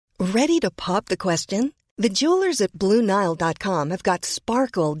Ready to pop the question? The jewelers at BlueNile.com have got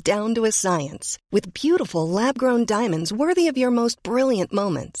sparkle down to a science with beautiful lab-grown diamonds worthy of your most brilliant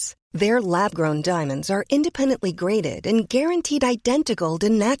moments. Their lab-grown diamonds are independently graded and guaranteed identical to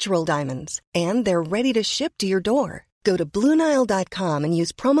natural diamonds, and they're ready to ship to your door. Go to BlueNile.com and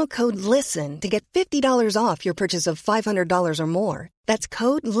use promo code LISTEN to get $50 off your purchase of $500 or more. That's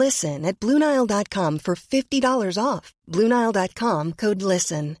code LISTEN at BlueNile.com for $50 off. BlueNile.com, code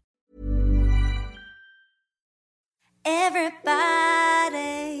LISTEN. Everybody,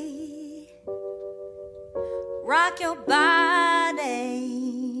 rock your body.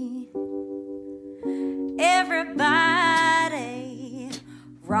 Everybody,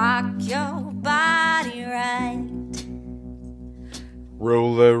 rock your body right.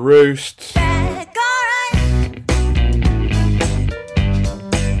 Rule the roost. Back, alright.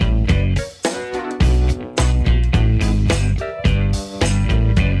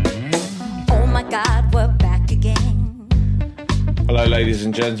 Oh my God, we're back again. Hello, ladies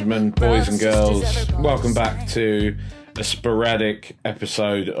and gentlemen, boys and girls. Welcome back to a sporadic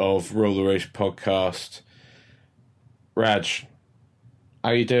episode of Rule the Roost podcast. Raj,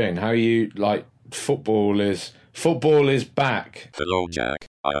 how are you doing? How are you? Like, football is back. Hello, Jack.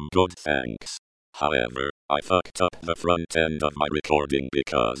 I am good, thanks. However, I fucked up the front end of my recording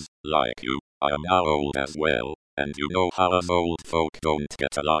because, like you, I am now old as well, and you know how us old folk don't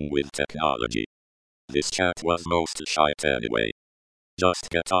get along with technology. This chat was most shite anyway. Just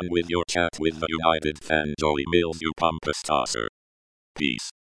get on with your chat with the United fan Joey Mills, you pompous tosser. Peace.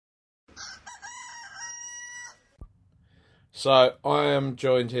 So, I am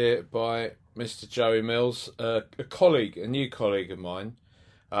joined here by Mr. Joey Mills, a new colleague of mine,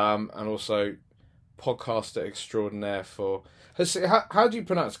 and also podcaster extraordinaire for... How do you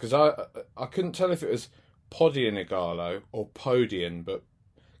pronounce it? Because I couldn't tell if it was Podian Igalo or Podian, but...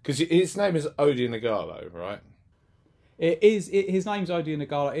 Because his name is Odion Igalo, right? It is. His name's Odion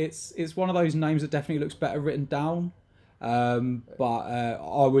Igalo. It's one of those names that definitely looks better written down. But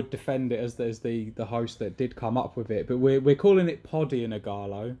I would defend it as the host that did come up with it. But we're calling it Podian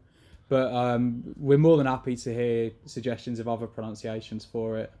Igalo. But we're more than happy to hear suggestions of other pronunciations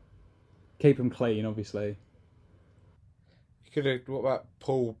for it. Keep them clean, obviously. You could have... What about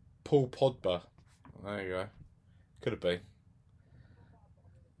Paul Podber? There you go. Could have been.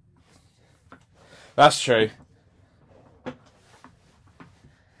 That's true.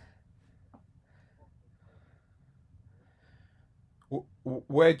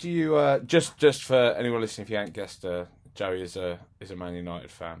 Where do you just for anyone listening, if you haven't guessed, Joey is a Man United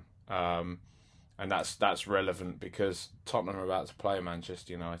fan, and that's relevant because Tottenham are about to play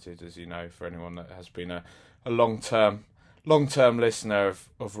Manchester United, as you know, for anyone that has been a long term listener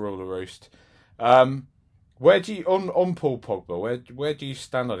of Rule the Roost. Where do you on Paul Pogba? Where do you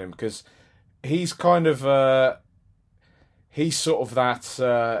stand on him? Because he's kind of he's sort of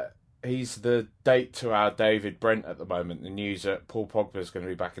that. He's the date to our David Brent at the moment. The news that Paul Pogba is going to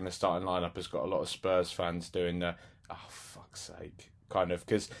be back in the starting lineup has got a lot of Spurs fans doing the fuck's sake, kind of,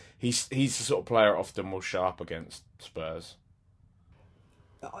 because he's the sort of player often will show up against Spurs.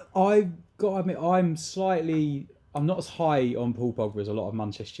 I've got to admit, I'm not as high on Paul Pogba as a lot of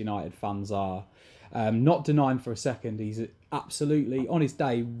Manchester United fans are. Not denying for a second he's absolutely, on his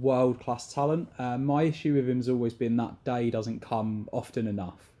day, world-class talent. My issue with him has always been that day doesn't come often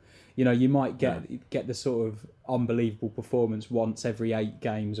enough. You know, you might get the sort of unbelievable performance once every 8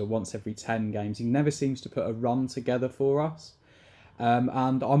 games or once every 10 games. He never seems to put a run together for us. And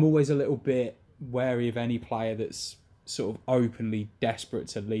I'm always a little bit wary of any player that's sort of openly desperate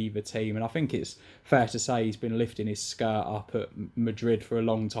to leave a team. And I think it's fair to say he's been lifting his skirt up at Madrid for a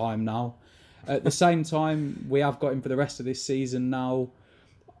long time now. At the same time, we have got him for the rest of this season now.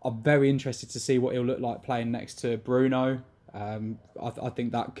 I'm very interested to see what he'll look like playing next to Bruno. I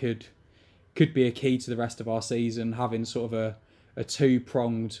think that could be a key to the rest of our season, having sort of a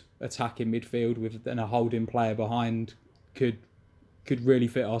two-pronged attack in midfield with then a holding player behind could really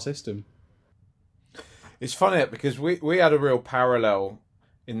fit our system. It's funny because we had a real parallel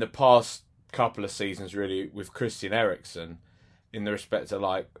in the past couple of seasons, really, with Christian Eriksen, in the respect of,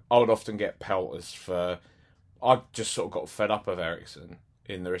 like, I would often get pelters for... I just sort of got fed up of Eriksen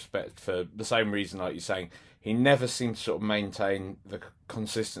in the respect for the same reason, like you're saying. He never seemed to sort of maintain the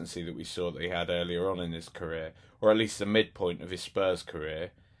consistency that we saw that he had earlier on in his career, or at least the midpoint of his Spurs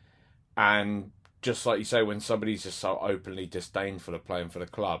career. And just like you say, when somebody's just so openly disdainful of playing for the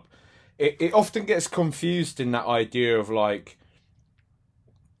club, it often gets confused in that idea of, like,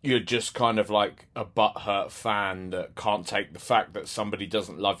 you're just kind of like a butthurt fan that can't take the fact that somebody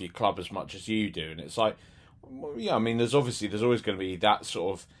doesn't love your club as much as you do. And it's like, well, yeah, I mean, there's always going to be that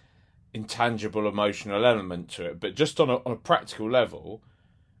sort of intangible emotional element to it, but just on a practical level,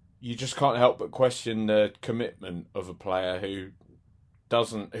 you just can't help but question the commitment of a player who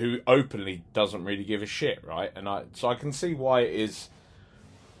openly doesn't really give a shit, right? And I can see why it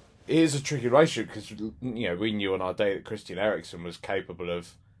is a tricky relationship, because we knew on our day that Christian Eriksen was capable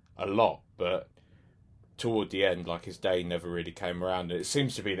of a lot, but toward the end, like, his day never really came around. And it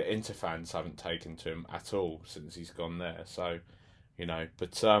seems to be that Inter fans haven't taken to him at all since he's gone there. So,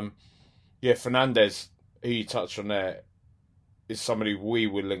 but Fernandes, who you touched on there, is somebody we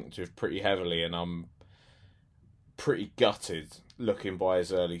were linked with pretty heavily, and I'm pretty gutted looking by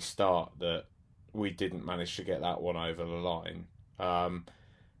his early start that we didn't manage to get that one over the line,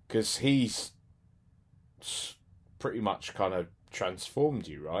 because he's pretty much kind of transformed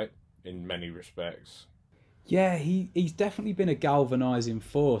you, right, in many respects. Yeah, he's definitely been a galvanising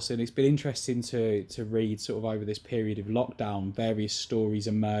force, and it's been interesting to read sort of over this period of lockdown, various stories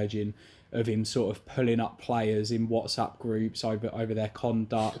emerging of him sort of pulling up players in WhatsApp groups over their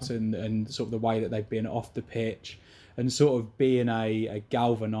conduct and sort of the way that they've been off the pitch, and sort of being a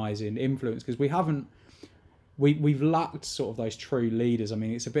galvanising influence, because we've lacked sort of those true leaders. I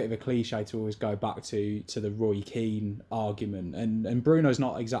mean, it's a bit of a cliche to always go back to the Roy Keane argument, and Bruno's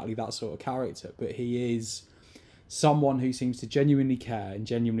not exactly that sort of character, but he is someone who seems to genuinely care and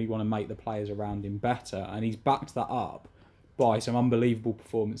genuinely want to make the players around him better, and he's backed that up by some unbelievable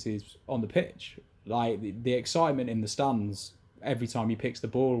performances on the pitch. Like, the excitement in the stands every time he picks the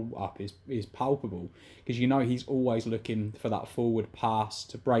ball up is palpable, because he's always looking for that forward pass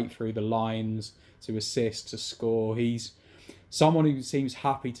to break through the lines, to assist, to score. He's someone who seems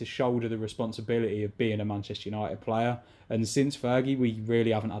happy to shoulder the responsibility of being a Manchester United player, and since Fergie, we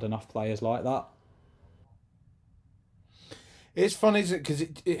really haven't had enough players like that. It's funny, isn't it?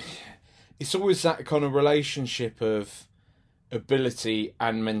 Because it's always that kind of relationship of ability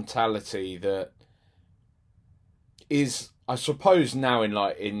and mentality that is, I suppose, now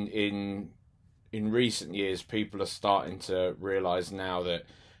in recent years, people are starting to realise now that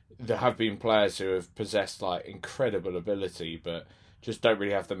there have been players who have possessed like incredible ability, but just don't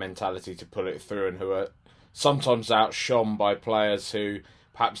really have the mentality to pull it through, and who are sometimes outshone by players who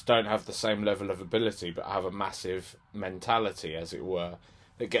perhaps don't have the same level of ability but have a massive mentality, as it were,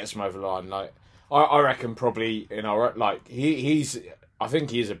 that gets them over the line. Like, I reckon probably I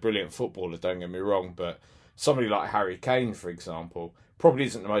think he is a brilliant footballer, don't get me wrong, but somebody like Harry Kane, for example, probably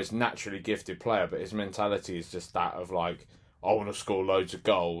isn't the most naturally gifted player, but his mentality is just that of like, I want to score loads of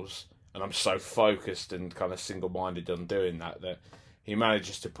goals, and I'm so focused and kind of single-minded on doing that he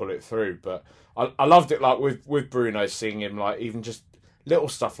manages to pull it through. But I loved it, like with Bruno, seeing him like even just little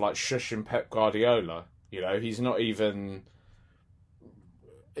stuff like shushing Pep Guardiola. He's not even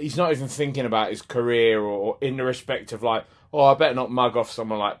thinking about his career or in the respect of like, oh, I better not mug off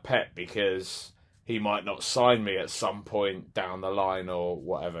someone like Pep because he might not sign me at some point down the line or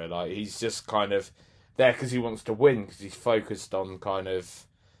whatever. Like, he's just kind of there because he wants to win, because he's focused on kind of,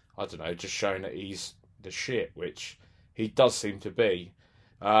 I don't know, just showing that he's the shit, which he does seem to be.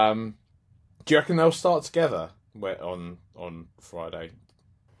 Do you reckon they'll start together on Friday?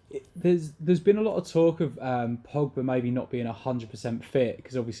 There's been a lot of talk of Pogba maybe not being 100% fit,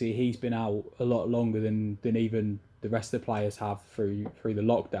 because obviously he's been out a lot longer than even the rest of the players have through the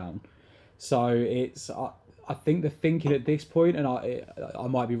lockdown. So it's I think the thinking at this point, and I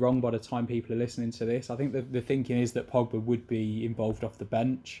might be wrong by the time people are listening to this, I think the thinking is that Pogba would be involved off the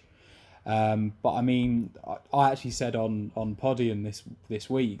bench. But I mean, I actually said on Podium this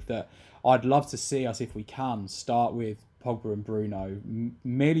week that I'd love to see us, if we can, start with Pogba and Bruno,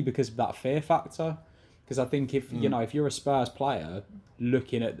 merely because of that fear factor. Because I think if you're a Spurs player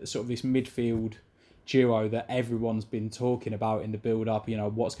looking at sort of this midfield duo that everyone's been talking about in the build-up,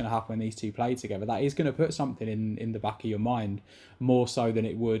 what's going to happen when these two play together, that is going to put something in the back of your mind, more so than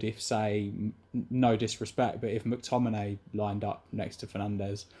it would if, say, no disrespect, but if McTominay lined up next to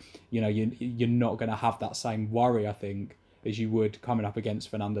Fernandes, you're not going to have that same worry, I think, as you would coming up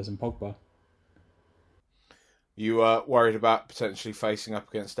against Fernandes and Pogba. You are worried about potentially facing up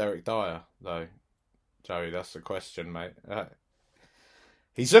against Eric Dyer, though, Joey? That's the question, mate.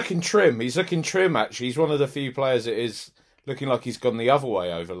 He's looking trim. Actually. He's one of the few players that is looking like he's gone the other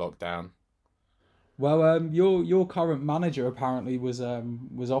way over lockdown. Well, your current manager apparently was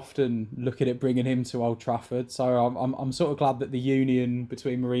often looking at bringing him to Old Trafford. So I'm sort of glad that the union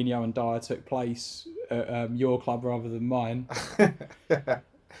between Mourinho and Dyer took place at your club rather than mine.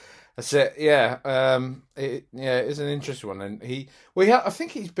 That's it. Yeah. It is an interesting one, and I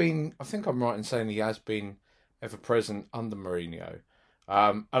think I'm right in saying he has been ever present under Mourinho.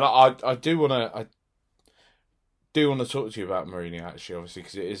 And I do want to talk to you about Mourinho, actually, obviously,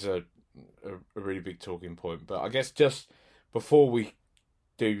 because it is a really big talking point. But I guess just before we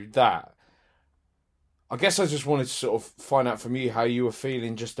do that, I guess I just wanted to sort of find out from you how you were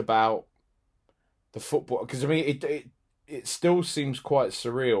feeling just about the football, because I mean it still seems quite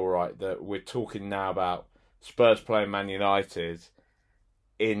surreal, right, that we're talking now about Spurs playing Man United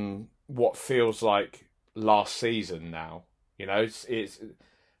in what feels like last season now. You know, it's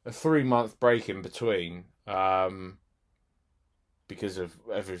a 3-month break in between, because of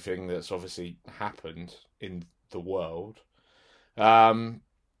everything that's obviously happened in the world. I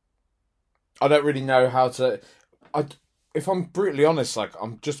don't really know how to. If I'm brutally honest, like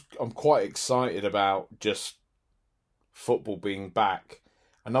I'm quite excited about just football being back,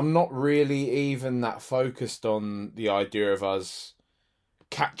 and I'm not really even that focused on the idea of us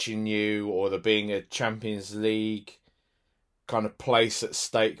catching you or there being a Champions League kind of place at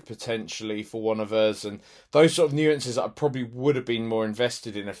stake potentially for one of us, and those sort of nuances that I probably would have been more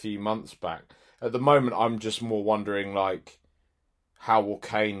invested in a few months back. At the moment, I'm just more wondering, like, how will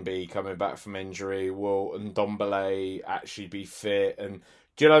Kane be coming back from injury? Will Ndombele actually be fit? And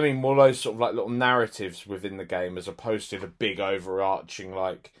do you know what I mean? More those sort of like little narratives within the game as opposed to the big overarching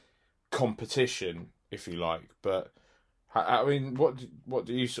like competition, if you like. But I mean, what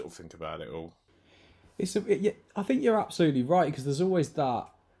do you sort of think about it all? I think you're absolutely right, because there's always that,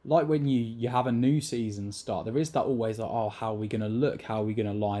 like when you have a new season start, there is that always like, oh, how are we going to look? How are we going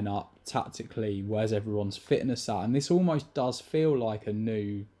to line up tactically? Where's everyone's fitness at? And this almost does feel like a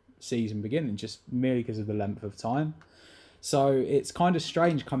new season beginning, just merely because of the length of time. So it's kind of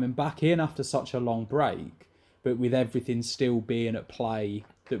strange coming back in after such a long break, but with everything still being at play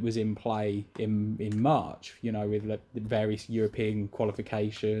that was in play in March, you know, with the various European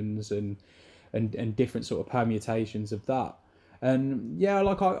qualifications and different sort of permutations of that. And yeah,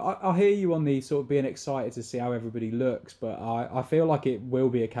 like I hear you on the sort of being excited to see how everybody looks, but I feel like it will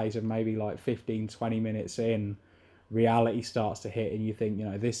be a case of maybe like 15, 20 minutes in, reality starts to hit and you think, you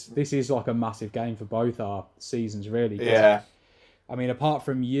know, this is like a massive game for both our seasons, really. Yeah. I mean, apart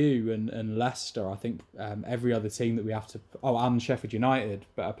from you and Leicester, I think every other team that we have to... Oh, and Sheffield United.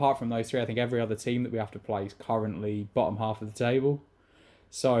 But apart from those three, I think every other team that we have to play is currently bottom half of the table.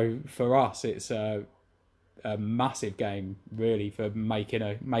 So for us, it's a massive game, really, for making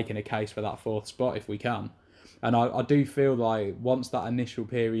a case for that fourth spot if we can. And I do feel like once that initial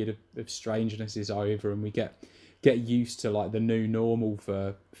period of strangeness is over and we get used to like the new normal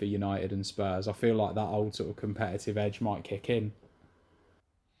for United and Spurs, I feel like that old sort of competitive edge might kick in.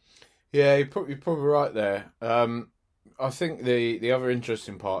 Yeah, you're probably right there. I think the other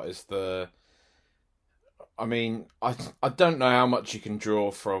interesting part is I mean, I don't know how much you can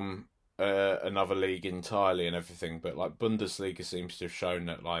draw from another league entirely and everything, but like Bundesliga seems to have shown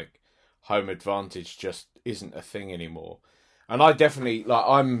that like home advantage just isn't a thing anymore. And I definitely like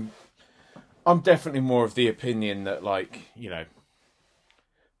I'm definitely more of the opinion that, like, you know,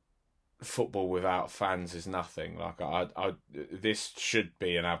 football without fans is nothing. Like I this should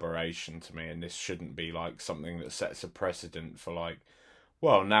be an aberration to me, and this shouldn't be like something that sets a precedent for like,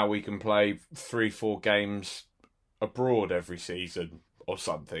 well, now we can play 3-4 games abroad every season or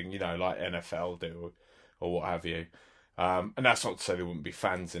something, you know, like NFL do or what have you. And that's not to say there wouldn't be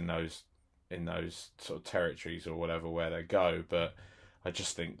fans in those sort of territories or whatever where they go, but I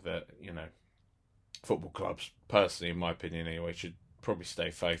just think that, you know, football clubs, personally, in my opinion anyway, should probably stay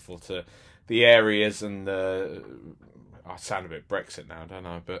faithful to the areas and the... I sound a bit Brexit now, don't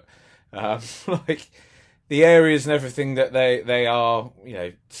I? But like the areas and everything that they are, you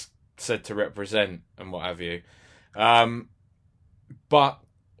know, said to represent and what have you. But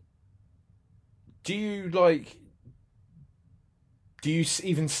do you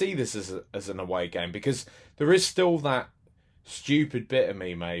even see this as an away game? Because there is still that stupid bit of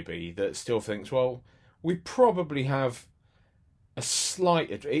me maybe that still thinks, well, we probably have a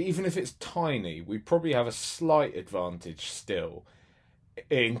slight, even if it's tiny, we probably have a slight advantage still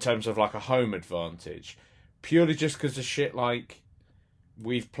in terms of like a home advantage, purely just because of shit like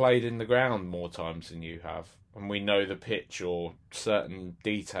we've played in the ground more times than you have, and we know the pitch or certain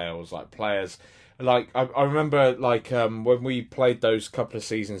details like players. Like I remember like when we played those couple of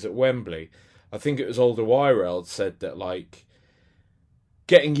seasons at Wembley, I think it was Alderweireld said that like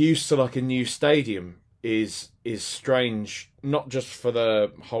getting used to like a new stadium is strange, not just for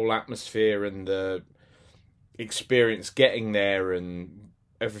the whole atmosphere and the experience getting there and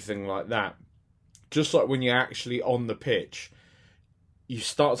everything like that. Just like when you're actually on the pitch, you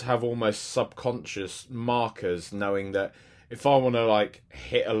start to have almost subconscious markers knowing that if I want to like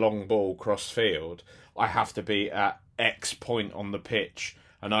hit a long ball cross field, I have to be at X point on the pitch,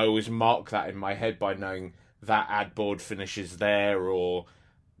 and I always mark that in my head by knowing that ad board finishes there or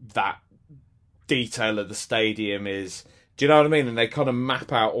that detail of the stadium is. Do you know what I mean? And they kind of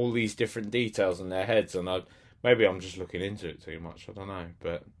map out all these different details in their heads, and maybe I'm just looking into it too much. I don't know,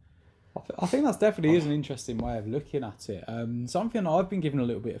 but I think that's definitely is an interesting way of looking at it. Something I've been giving a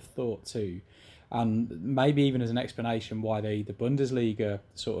little bit of thought to, and maybe even as an explanation why the Bundesliga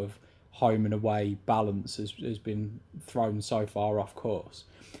sort of home and away balance has been thrown so far off course,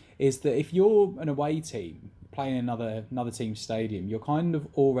 is that if you're an away team playing in another team's stadium, you're kind of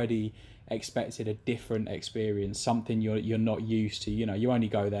already expected a different experience, something you're not used to. You know, you only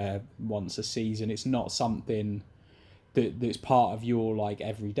go there once a season. It's not something that's part of your like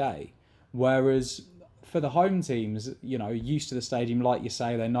every day. Whereas for the home teams, you know, used to the stadium, like you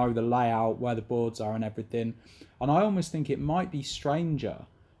say, they know the layout, where the boards are and everything. And I almost think it might be stranger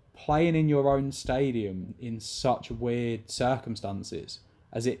playing in your own stadium in such weird circumstances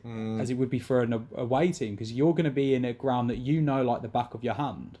as it would be for an away team, because you're going to be in a ground that you know like the back of your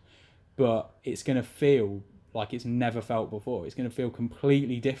hand, but it's going to feel like it's never felt before. It's going to feel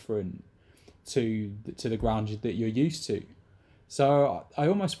completely different to the ground that you're used to. So I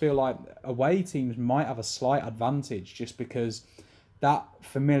almost feel like away teams might have a slight advantage just because that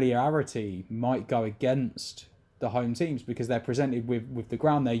familiarity might go against the home teams, because they're presented with the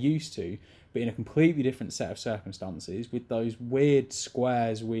ground they're used to, but in a completely different set of circumstances, with those weird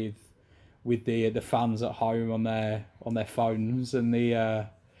squares with the fans at home on their phones, and the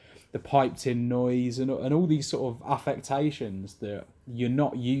piped in noise and all these sort of affectations that you're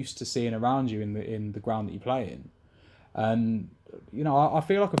not used to seeing around you in the ground that you play in. And you know, I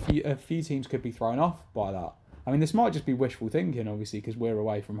feel like a few teams could be thrown off by that. I mean, this might just be wishful thinking, obviously, because we're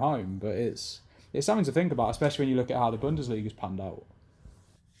away from home, but it's something to think about, especially when you look at how the Bundesliga's panned out.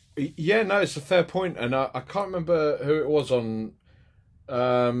 Yeah, no, it's a fair point, and I can't remember who it was on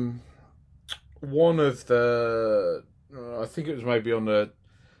one of the. I think it was maybe on the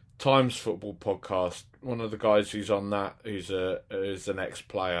Times Football podcast. One of the guys who's on that, who's an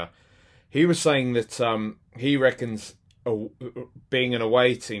ex-player, he was saying that he reckons being an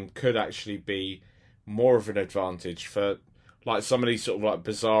away team could actually be more of an advantage for like some of these sort of like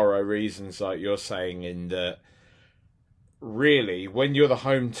bizarro reasons, like you're saying, in that really when you're the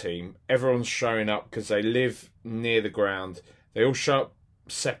home team, everyone's showing up because they live near the ground. They all show up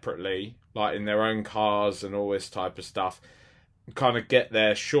separately, like in their own cars and all this type of stuff, kind of get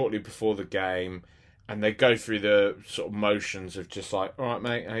there shortly before the game, and they go through the sort of motions of just like, all right,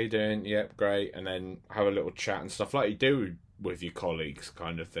 mate, how you doing? Yep, great. And then have a little chat and stuff like you do with your colleagues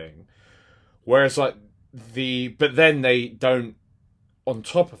kind of thing. Whereas like but then they don't, on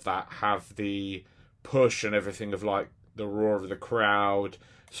top of that, have the push and everything of like the roar of the crowd.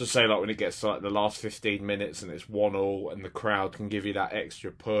 So say like when it gets to like the last 15 minutes and it's 1-1 and the crowd can give you that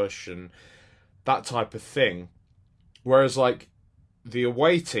extra push and that type of thing. Whereas like the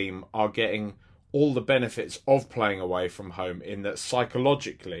away team are getting all the benefits of playing away from home, in that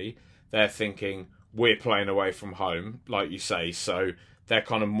psychologically they're thinking we're playing away from home, like you say, so they're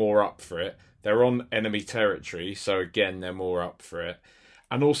kind of more up for it. They're on enemy territory, so again they're more up for it.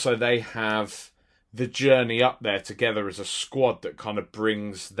 And also they have the journey up there together as a squad that kind of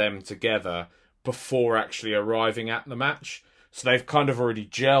brings them together before actually arriving at the match. So they've kind of already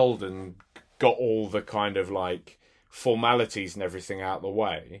gelled and got all the kind of like formalities and everything out the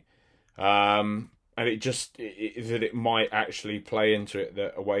way. And it might actually play into it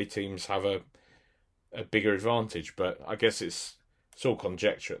that away teams have a bigger advantage, but I guess it's all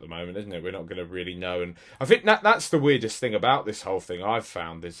conjecture at the moment, isn't it? We're not going to really know, and I think that's the weirdest thing about this whole thing I've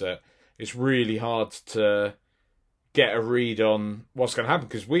found, is that it's really hard to get a read on what's going to happen,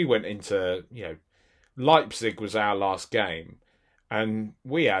 because we went into, you know, Leipzig was our last game, and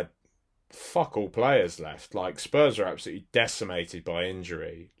we had fuck all players left. Like Spurs are absolutely decimated by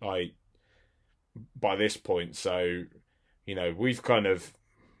injury, like by this point. So, you know, we've kind of,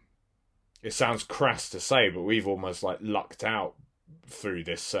 it sounds crass to say, but we've almost like lucked out through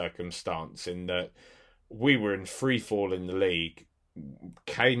this circumstance, in that we were in free fall in the league.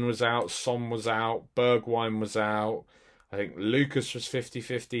 Kane was out, Son was out, Bergwijn was out. I think Lucas was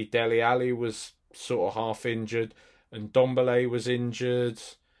 50-50. Dele Alli was sort of half injured, and Dombele was injured.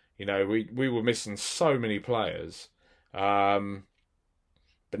 You know, we were missing so many players. But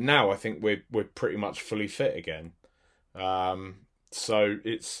now I think we're pretty much fully fit again. So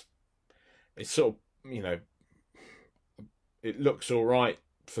it's sort of, you know, it looks all right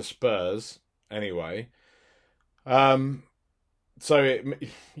for Spurs anyway. So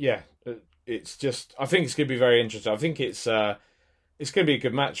it's just, I think it's going to be very interesting. I think it's going to be a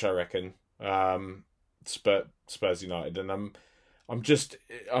good match, I reckon. Spurs United, and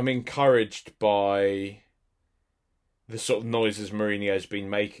I'm encouraged by the sort of noises Mourinho's been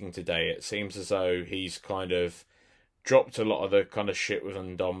making today, it seems as though he's kind of dropped a lot of the kind of shit with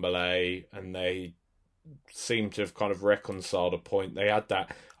Ndombele, and they seem to have kind of reconciled a point. They had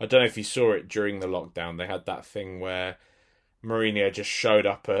that, I don't know if you saw it during the lockdown, they had that thing where Mourinho just showed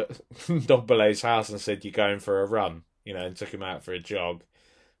up at Ndombele's house and said, "You're going for a run," and took him out for a jog,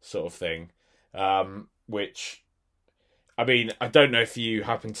 sort of thing. Which, I mean, I don't know if you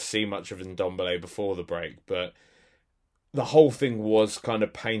happened to see much of Ndombele before the break, but the whole thing was kind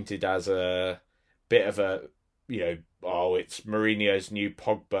of painted as a bit of a, it's Mourinho's new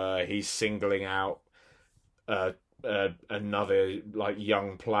Pogba. He's singling out another like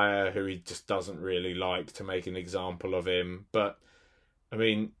young player who he just doesn't really like to make an example of him. But I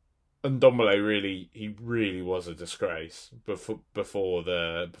mean, Ndombele really was a disgrace before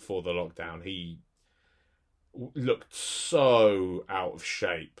the lockdown. He looked so out of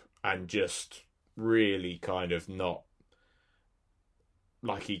shape and just really kind of not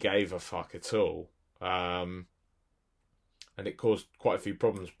like he gave a fuck at all. And it caused quite a few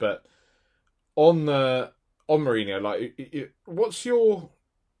problems. But on Mourinho, like, what's your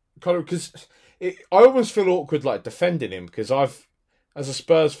kind of, because I almost feel awkward like defending him, because I've, as a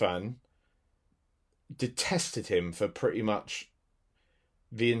Spurs fan, detested him for pretty much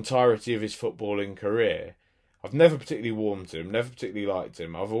the entirety of his footballing career. I've never particularly warmed to him, never particularly liked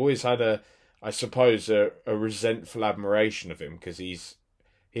him. I've always had a resentful admiration of him, because he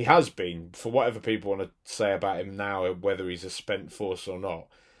has been, for whatever people want to say about him now, whether he's a spent force or not,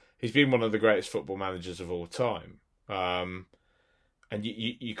 he's been one of the greatest football managers of all time. And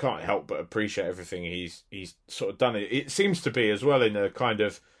you can't help but appreciate everything he's sort of done. It seems to be as well, in a kind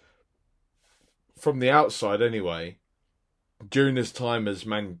of, from the outside anyway, during his time as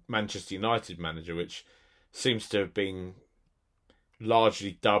Manchester United manager, which seems to have been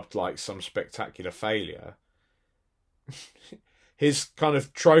largely dubbed like some spectacular failure, his kind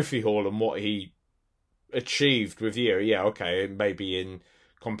of trophy haul and what he achieved with okay, maybe in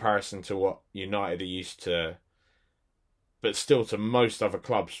comparison to what United are used to, but still to most other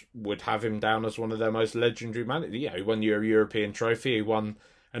clubs would have him down as one of their most legendary managers. Yeah, he won your European trophy, he won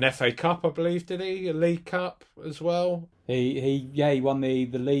an FA Cup, I believe, did he? A League Cup as well? He won the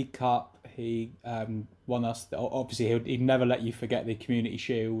League Cup. He won us. Obviously, he'd never let you forget the Community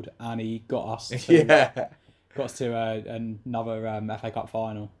Shield, and he got us to, another FA Cup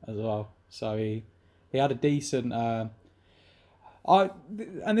final as well. So he had a decent.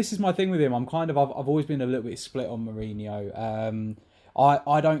 And this is my thing with him. I've always been a little bit split on Mourinho.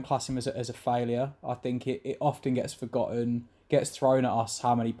 I don't class him as a failure. I think it often gets forgotten, gets thrown at us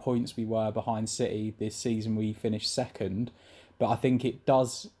how many points we were behind City this season. We finished second, but I think it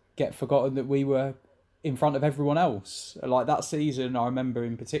does get forgotten that we were in front of everyone else. Like that season, I remember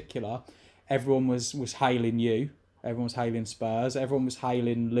in particular, everyone was hailing you, everyone was hailing Spurs, everyone was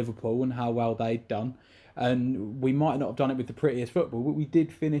hailing Liverpool and how well they'd done. And we might not have done it with the prettiest football, but we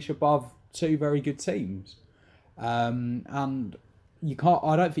did finish above two very good teams. And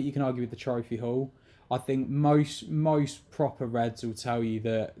I don't think you can argue with the trophy haul. I think most proper Reds will tell you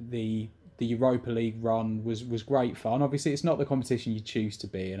that the Europa League run was great fun. Obviously, it's not the competition you choose to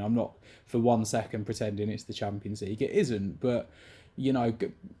be, and I'm not for 1 second pretending it's the Champions League. It isn't, but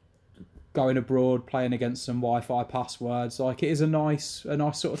going abroad, playing against some Wi-Fi passwords, like, it is a nice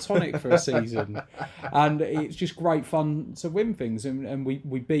sort of tonic for a season, and it's just great fun to win things. And we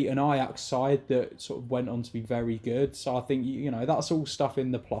beat an Ajax side that sort of went on to be very good. So I think that's all stuff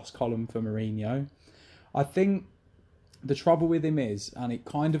in the plus column for Mourinho. I think the trouble with him is, and it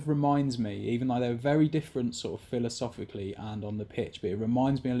kind of reminds me, even though they're very different sort of philosophically and on the pitch, but it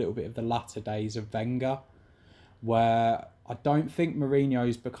reminds me a little bit of the latter days of Wenger, where I don't think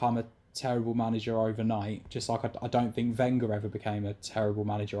Mourinho's become a terrible manager overnight, just like I don't think Wenger ever became a terrible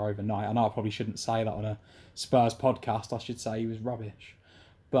manager overnight. I know I probably shouldn't say that on a Spurs podcast. I should say he was rubbish.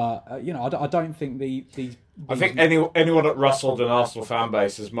 But, I don't think these... I think anyone that rustled an Arsenal fan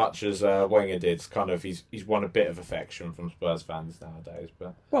base as much as Wenger did, he's won a bit of affection from Spurs fans nowadays.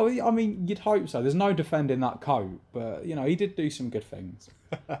 But well, I mean, you'd hope so. There's no defending that coat, but he did do some good things.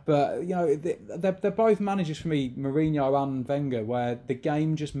 But they're both managers for me, Mourinho and Wenger, where the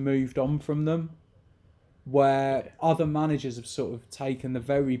game just moved on from them. Where other managers have sort of taken the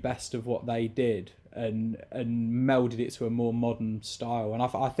very best of what they did and melded it to a more modern style, and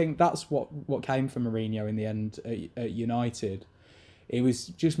I think that's what came from Mourinho in the end at United. It was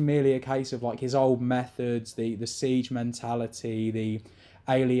just merely a case of like his old methods, the siege mentality, the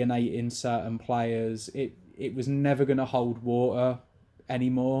alienating certain players. It was never going to hold water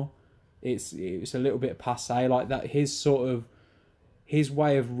anymore. It's a little bit passé like that. His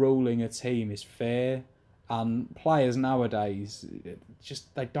way of ruling a team is fair, And players nowadays,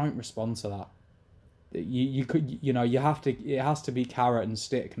 just they don't respond to that. You could, you have to. It has to be carrot and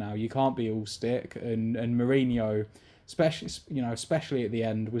stick now. You can't be all stick. And Mourinho, especially at the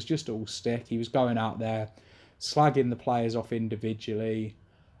end, was just all stick. He was going out there, slagging the players off individually,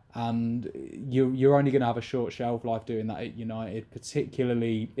 and you're only going to have a short shelf life doing that at United,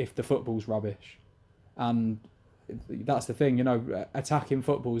 particularly if the football's rubbish. And that's the thing, attacking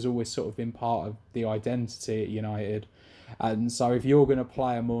football has always sort of been part of the identity at United. And so if you're going to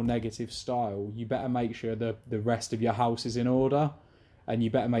play a more negative style, you better make sure the rest of your house is in order, and you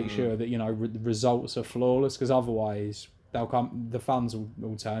better make sure that the results are flawless, because otherwise the fans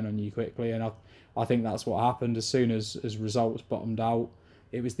will turn on you quickly. And I think that's what happened. As soon as results bottomed out,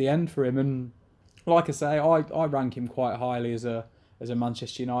 it was the end for him. And like I say, I rank him quite highly as a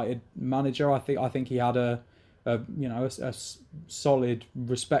Manchester United manager. I think he had a solid,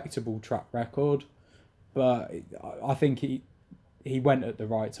 respectable track record, but I think he went at the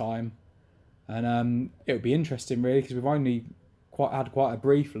right time, and it would be interesting really, because we've only had quite a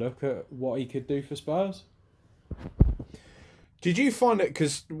brief look at what he could do for Spurs. Did you find it,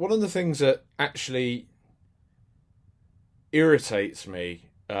 because one of the things that actually irritates me,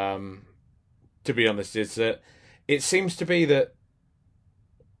 to be honest, is that it seems to be that,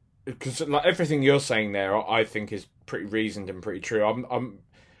 because like everything you're saying there, I think is pretty reasoned and pretty true.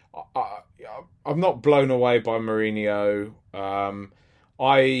 I'm not blown away by Mourinho.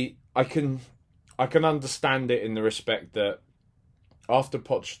 I can understand it in the respect that after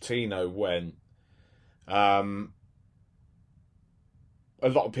Pochettino went, a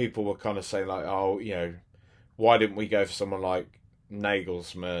lot of people were kind of saying like, oh, why didn't we go for someone like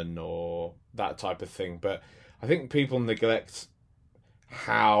Nagelsmann or that type of thing? But I think people neglect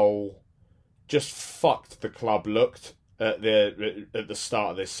how just fucked the club looked at the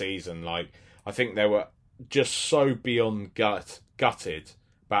start of this season. Like, I think they were just so beyond gutted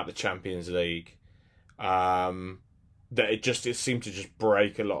about the Champions League, that it seemed to just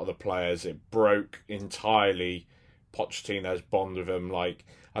break a lot of the players. It broke entirely Pochettino's bond with them. Like,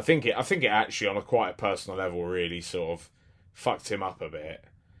 I think it actually, on a quite personal level, really sort of fucked him up a bit.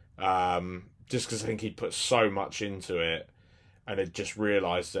 Just because I think he'd put so much into it, and had just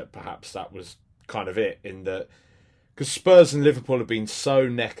realised that perhaps that was kind of it. In that, because Spurs and Liverpool have been so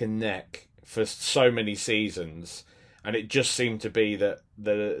neck and neck for so many seasons, and it just seemed to be that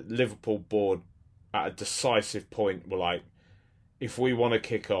the Liverpool board at a decisive point were like, if we want to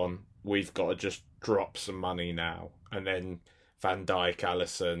kick on, we've got to just drop some money now. And then Van Dijk,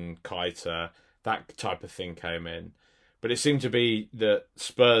 Alisson, Keita, that type of thing came in. But it seemed to be that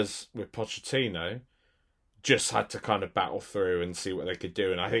Spurs with Pochettino just had to kind of battle through and see what they could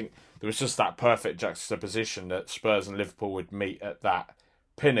do. And I think there was just that perfect juxtaposition that Spurs and Liverpool would meet at that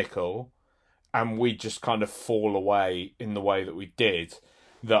pinnacle, and we just kind of fall away in the way that we did.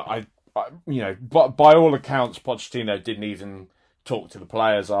 That but by all accounts, Pochettino didn't even talk to the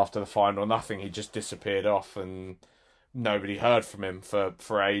players after the final. Nothing. He just disappeared off, and nobody heard from him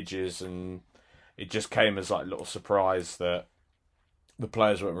for ages. And it just came as like a little surprise that the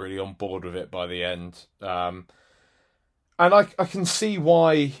players weren't really on board with it by the end. And I can see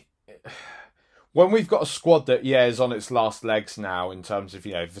why, when we've got a squad that, is on its last legs now in terms of,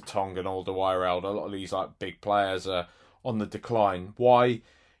 Vertonghen, Alderweireld, a lot of these like big players are on the decline, why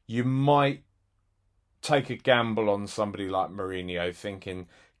you might take a gamble on somebody like Mourinho, thinking,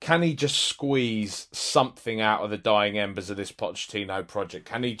 can he just squeeze something out of the dying embers of this Pochettino project?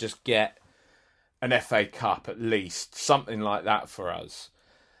 Can he just get an FA Cup at least, something like that for us?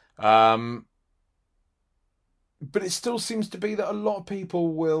 But it still seems to be that a lot of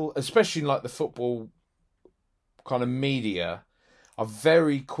people will, especially in like the football kind of media, are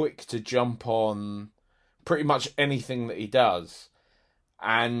very quick to jump on pretty much anything that he does.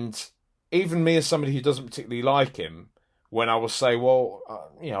 And even me, as somebody who doesn't particularly like him, when I will say, well,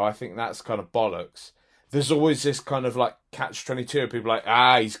 I think that's kind of bollocks, there's always this kind of like catch-22. People are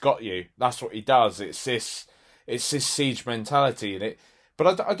like, he's got you. That's what he does. It's this siege mentality in it.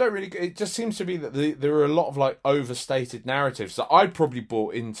 But I don't really. It just seems to be that there are a lot of like overstated narratives that I probably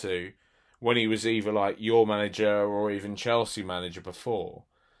bought into when he was either like your manager or even Chelsea manager before,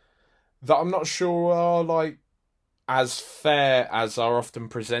 that I'm not sure are like as fair as are often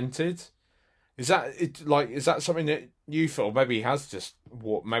presented. Is that something that you feel? Maybe he has just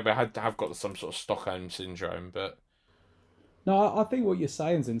maybe I have got some sort of Stockholm syndrome, but no, I think what you're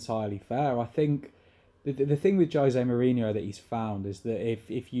saying is entirely fair. I think the thing with Jose Mourinho that he's found is that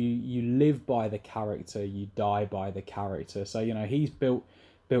if you live by the character, you die by the character. So he's built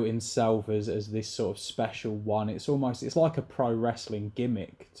himself as this sort of special one. It's like a pro wrestling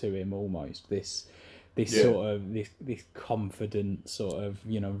gimmick to him almost. this sort of this confident sort of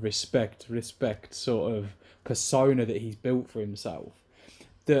respect sort of persona that he's built for himself.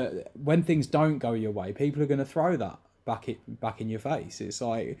 That when things don't go your way, people are going to throw that back in your face. It's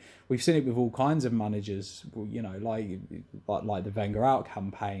like we've seen it with all kinds of managers, like the Wenger out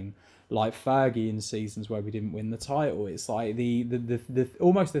campaign, like Fergie in seasons where we didn't win the title. It's like the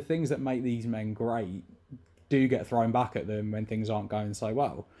almost the things that make these men great do get thrown back at them when things aren't going so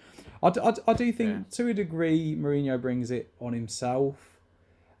well. I do think to a degree Mourinho brings it on himself.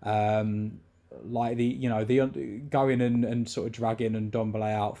 Like the going and sort of dragging and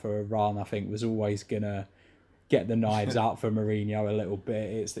Ndombele out for a run, I think was always gonna get the knives out for Mourinho a little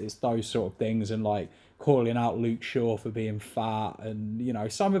bit. It's those sort of things, and like calling out Luke Shaw for being fat,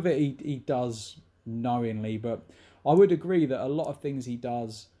 and some of it he does knowingly, but I would agree that a lot of things he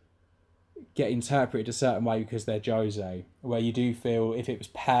does get interpreted a certain way because they're Jose, where you do feel if it was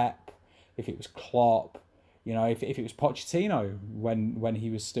Pep, if it was Klopp, if it was Pochettino when he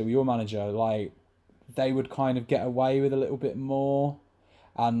was still your manager, like they would kind of get away with a little bit more.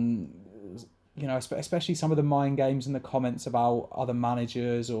 And especially some of the mind games and the comments about other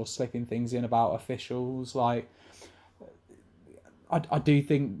managers or slipping things in about officials, like I do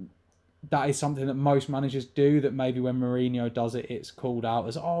think that is something that most managers do, that maybe when Mourinho does it, it's called out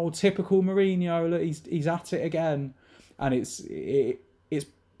as, oh, typical Mourinho, look, he's at it again. And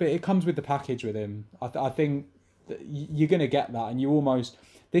but it comes with the package with him. I think that you're going to get that, and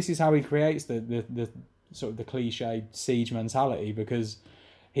this is how he creates the sort of the cliche siege mentality, because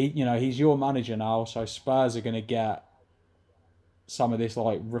he's your manager now, so Spurs are going to get some of this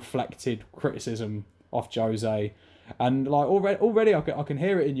like reflected criticism off Jose, and like already I can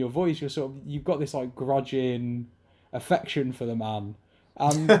hear it in your voice. You've got this like grudging affection for the man,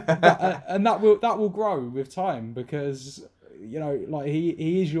 and that will grow with time, because like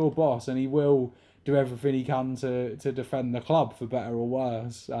he is your boss, and he will do everything he can to defend the club for better or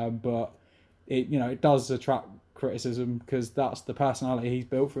worse. But it does attract criticism because that's the personality he's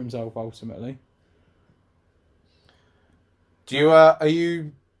built for himself ultimately. Are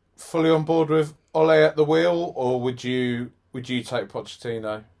you fully on board with Ole at the wheel, or would you take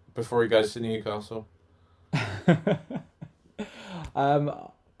Pochettino before he goes to Newcastle?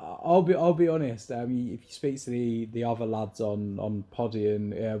 I'll be honest. If you speak to the other lads on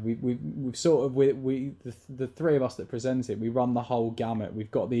Podium, we've sort of the three of us that present it, we run the whole gamut.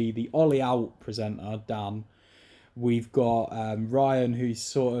 We've got the Ollie out presenter Dan. We've got Ryan, who's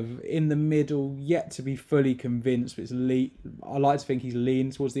sort of in the middle, yet to be fully convinced. But I like to think he's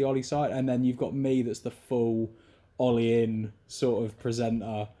leaning towards the Ollie side, and then you've got me, that's the full Ollie in sort of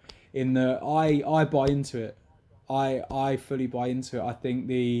presenter. In the I buy into it. I fully buy into it. I think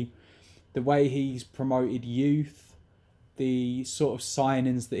the way he's promoted youth, the sort of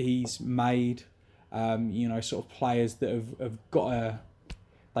signings that he's made, sort of players that have got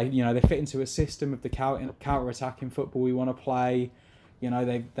they fit into a system of the counter-attacking football we want to play.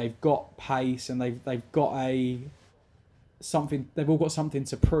 They've got pace, and they've got something. They've all got something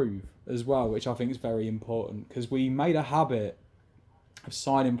to prove as well, which I think is very important, because we made a habit of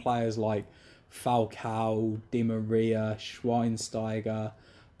signing players like Falcao, Di Maria, Schweinsteiger,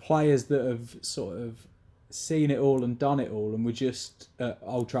 players that have sort of seen it all and done it all, and were just at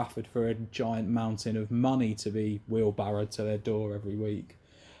Old Trafford for a giant mountain of money to be wheelbarrowed to their door every week.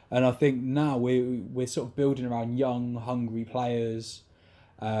 And I think now we're sort of building around young, hungry players,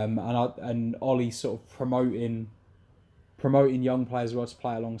 and Ollie's sort of promoting young players as well to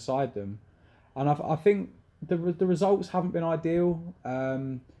play alongside them. And I think the results haven't been ideal.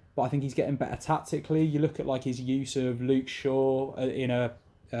 But I think he's getting better tactically. You look at like his use of Luke Shaw in a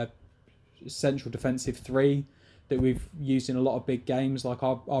central defensive three that we've used in a lot of big games. Like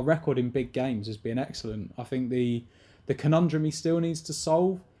our record in big games has been excellent. I think the conundrum he still needs to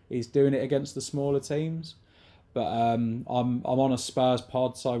solve is doing it against the smaller teams. But I'm on a Spurs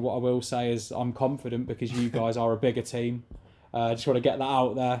pod, so what I will say is I'm confident because you guys are a bigger team. I just want to get that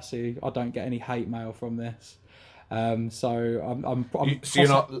out there so I don't get any hate mail from this. So I'm you're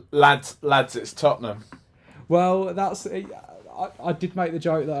not lads. It's Tottenham. Well, that's. I did make the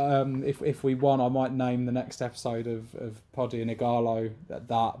joke that if we won, I might name the next episode of Poddy and Igalo that.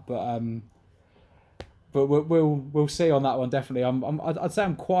 But we'll see on that one definitely. I'd say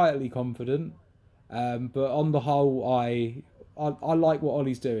I'm quietly confident. But on the whole, I like what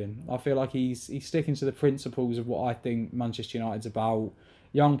Ollie's doing. I feel like he's sticking to the principles of what I think Manchester United's about: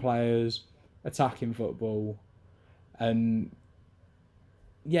 young players, attacking football. And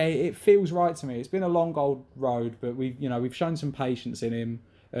yeah, it feels right to me. It's been a long old road, but we've shown some patience in him.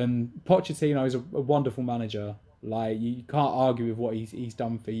 And Pochettino is a wonderful manager. Like, you can't argue with what he's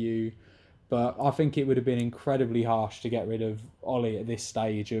done for you. But I think it would have been incredibly harsh to get rid of Ollie at this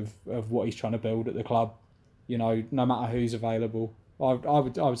stage of what he's trying to build at the club. You know, no matter who's available, I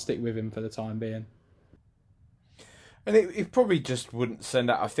would stick with him for the time being. And it probably just wouldn't send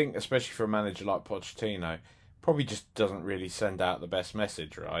out, I think, especially for a manager like Pochettino, probably just doesn't really send out the best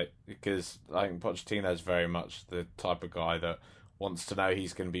message, right? Because I think Pochettino's very much the type of guy that wants to know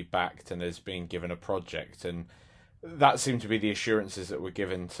he's going to be backed and is being given a project. And that seemed to be the assurances that were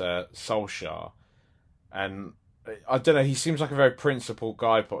given to Solskjaer. And I don't know, he seems like a very principled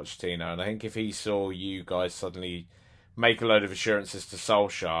guy, Pochettino. And I think if he saw you guys suddenly make a load of assurances to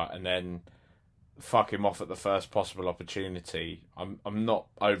Solskjaer and then fuck him off at the first possible opportunity, I'm not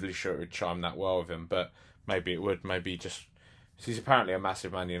overly sure it would chime that well with him, but maybe it would. Maybe just he's apparently a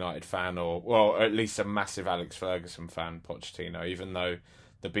massive Man United fan, or well, at least a massive Alex Ferguson fan, Pochettino, even though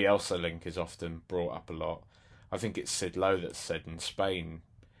the Bielsa link is often brought up a lot. I think it's Sid Lowe that said in Spain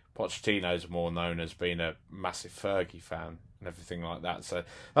Pochettino's more known as being a massive Fergie fan and everything like that. So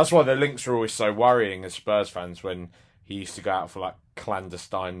that's why the links are always so worrying as Spurs fans when he used to go out for like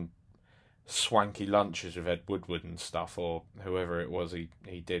clandestine swanky lunches with Ed Woodward and stuff, or whoever it was he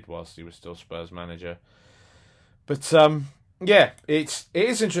did whilst he was still Spurs manager. But yeah, it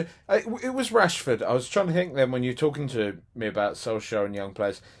is interesting. It was Rashford. I was trying to think then when you were talking to me about Solskjaer and young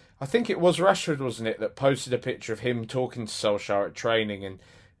players. I think it was Rashford, wasn't it, that posted a picture of him talking to Solskjaer at training, and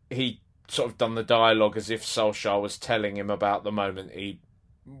he sort of done the dialogue as if Solskjaer was telling him about the moment he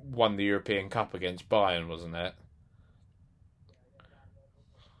won the European Cup against Bayern, wasn't it?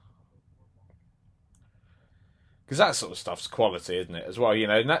 Because that sort of stuff's quality, isn't it, as well? You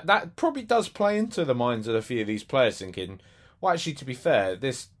know, and that probably does play into the minds of a few of these players thinking, well, actually, to be fair,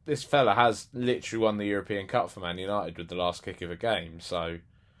 this fella has literally won the European Cup for Man United with the last kick of a game, so,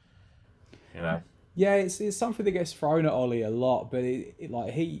 you know. Yeah, it's something that gets thrown at Ollie a lot, but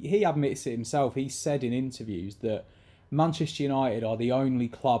like he admits it himself. He said in interviews that Manchester United are the only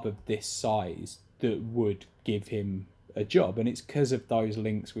club of this size that would give him a job, and it's because of those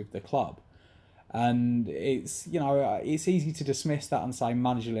links with the club. And it's, you know, it's easy to dismiss that and say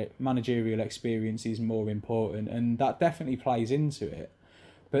managerial experience is more important, and that definitely plays into it.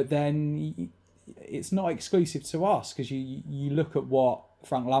 But then it's not exclusive to us, because you look at what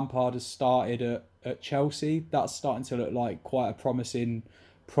Frank Lampard has started at Chelsea. That's starting to look like quite a promising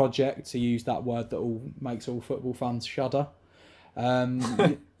project, to use that word that makes all football fans shudder.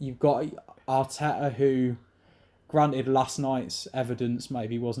 You've got Arteta, who, granted, last night's evidence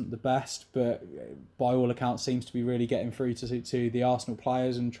maybe wasn't the best, but by all accounts seems to be really getting through to the Arsenal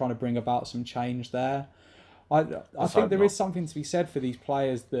players and trying to bring about some change there. I think there is something to be said for these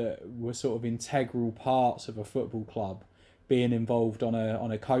players that were sort of integral parts of a football club being involved on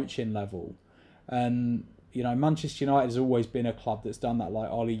a coaching level. And, you know, Manchester United has always been a club that's done that. Like,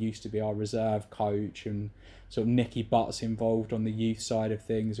 Ollie used to be our reserve coach, and sort of Nicky Butt's involved on the youth side of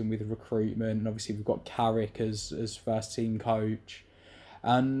things and with recruitment. And obviously we've got Carrick as first team coach.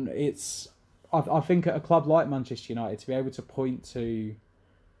 And I think at a club like Manchester United, to be able to point to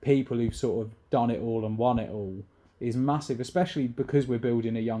people who've sort of done it all and won it all is massive, especially because we're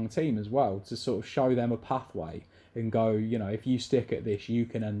building a young team as well, to sort of show them a pathway and go, you know, if you stick at this, you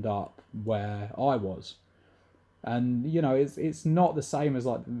can end up where I was. And, you know, it's not the same as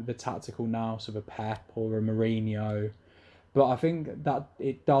like the tactical nous of a Pep or a Mourinho, but I think that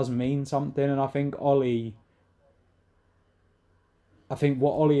it does mean something. And I think what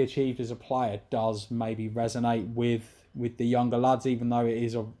Ollie achieved as a player does maybe resonate with the younger lads, even though it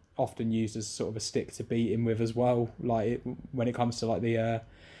is often used as sort of a stick to beat him with as well. Like when it comes to like the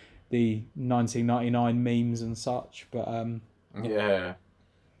 1999 memes and such. But yeah,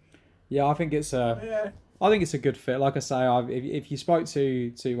 I think it's a good fit. Like I say, if you spoke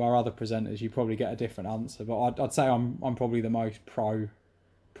to our other presenters, you probably get a different answer. But I'd say I'm probably the most pro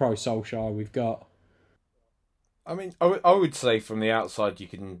Solskjaer we've got. I mean, I would say from the outside you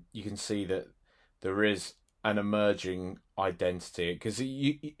can see that there is an emerging identity, because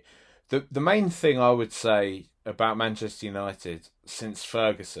the main thing I would say about Manchester United since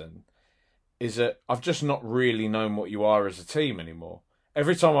Ferguson is that I've just not really known what you are as a team anymore.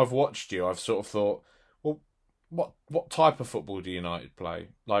 Every time I've watched you, I've sort of thought, well, what type of football do United play?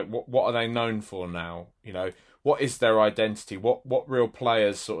 Like, what are they known for now? You know, what is their identity? What real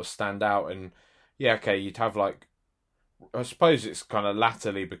players sort of stand out? And yeah, okay, you'd have like, I suppose it's kind of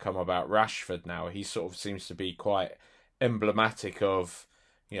latterly become about Rashford now. He sort of seems to be quite emblematic of,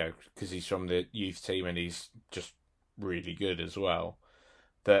 you know, because he's from the youth team and he's just really good as well,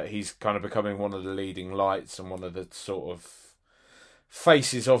 that he's kind of becoming one of the leading lights and one of the sort of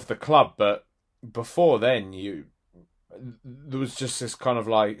faces of the club. But before then, there was just this kind of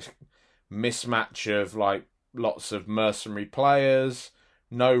like mismatch of like lots of mercenary players,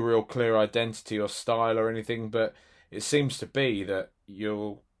 no real clear identity or style or anything, but it seems to be that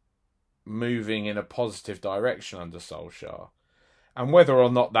you're moving in a positive direction under Solskjaer. And whether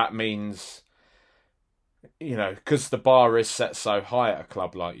or not that means, you know, because the bar is set so high at a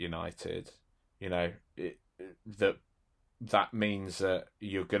club like United, you know, that means that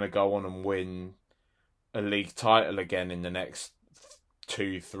you're going to go on and win a league title again in the next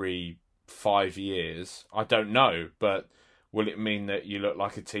 2, 3, 5 years. I don't know, but will it mean that you look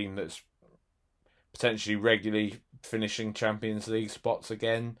like a team that's potentially regularly finishing Champions League spots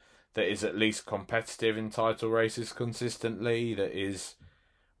again, that is at least competitive in title races consistently, that is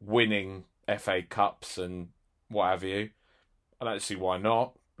winning FA Cups and what have you? I don't see why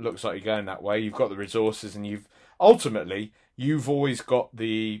not. Looks like you're going that way. You've got the resources, and you've always got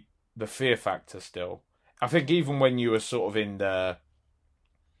the fear factor still. I think even when you were sort of in the,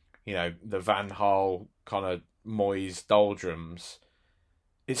 you know, the Van Gaal kind of Moyes doldrums,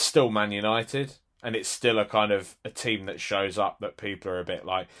 it's still Man United, and it's still a kind of a team that shows up that people are a bit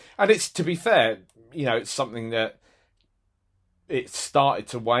like. And it's, to be fair, you know, it's something that it started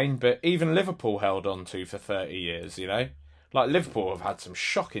to wane, but even Liverpool held on to for 30 years, you know? Like, Liverpool have had some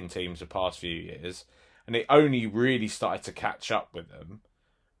shocking teams the past few years, and it only really started to catch up with them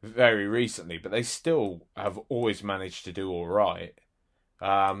very recently, but they still have always managed to do all right.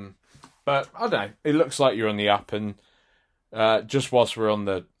 But I don't know, it looks like you're on the up, and just whilst we're on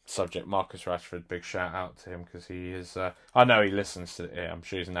the subject, Marcus Rashford, big shout out to him, because he is, I know he listens to it, I'm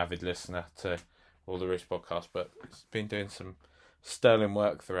sure he's an avid listener to all the Risk podcast, but he's been doing some sterling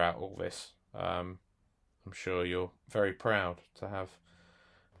work throughout all this. I'm sure you're very proud to have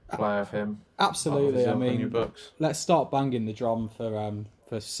a play of him. Absolutely. I mean, your books. Let's start banging the drum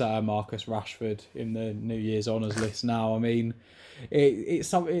for Sir Marcus Rashford in the New Year's honours list now. I mean, it's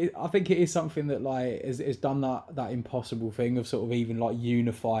something. I think it is something that like has done that impossible thing of sort of even like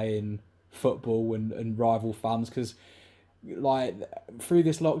unifying football and rival fans, because like through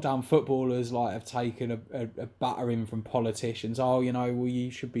this lockdown, footballers like have taken a battering from politicians. Oh, you know, well, you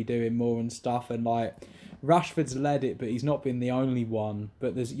should be doing more and stuff, and like Rashford's led it, but he's not been the only one.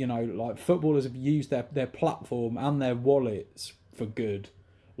 But there's, you know, like footballers have used their platform and their wallets for good.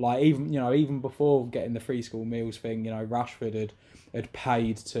 Like even before getting the free school meals thing, you know, Rashford had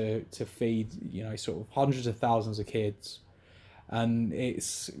paid to feed, you know, sort of hundreds of thousands of kids, and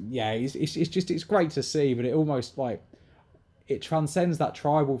it's great to see, but it almost like it transcends that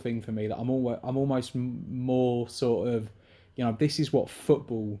tribal thing for me, that I'm almost more sort of, you know, this is what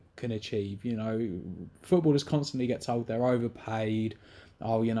football can achieve. You know, footballers constantly get told they're overpaid.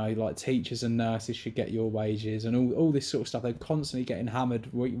 Oh, you know, like teachers and nurses should get your wages, and all this sort of stuff. They're constantly getting hammered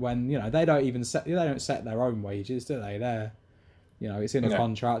when, you know, they don't set their own wages, do they? They're, you know, it's in a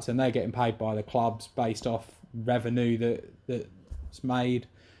contract, and they're getting paid by the clubs based off revenue that's made.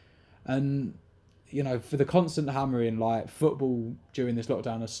 And, you know, for the constant hammering, like football during this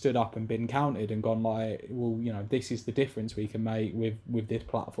lockdown has stood up and been counted and gone like, well, you know, this is the difference we can make with this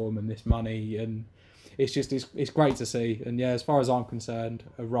platform and this money, and it's great to see. And yeah, as far as I'm concerned,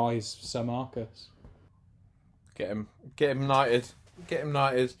 a rise, Sir Marcus. Get him knighted.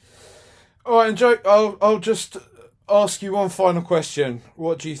 All right, and Joe, I'll just ask you one final question.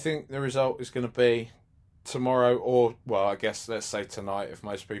 What do you think the result is going to be tomorrow, or, well, I guess let's say tonight if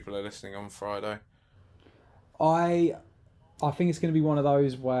most people are listening on Friday? I think it's going to be one of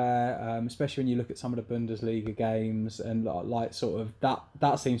those where, especially when you look at some of the Bundesliga games, and like sort of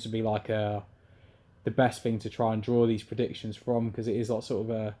that seems to be like the best thing to try and draw these predictions from, because it is like sort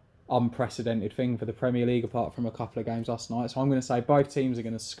of a unprecedented thing for the Premier League apart from a couple of games last night. So I'm going to say both teams are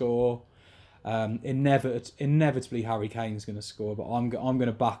going to score. Inevitably Harry Kane's going to score, but I'm going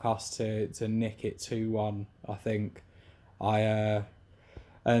to back us to nick it 2-1. I think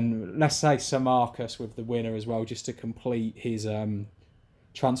and let's say Sir Marcus with the winner as well, just to complete his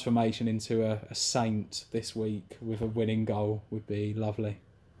transformation into a saint this week with a winning goal would be lovely.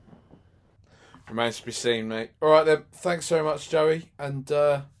 Remains to be seen, mate. All right then, thanks very much, Joey, and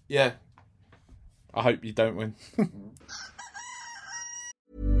yeah, I hope you don't win.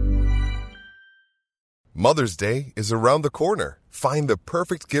 Mother's Day is around the corner. Find the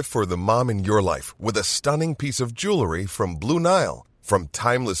perfect gift for the mom in your life with a stunning piece of jewelry from Blue Nile. From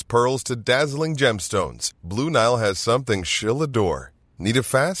timeless pearls to dazzling gemstones, Blue Nile has something she'll adore. Need it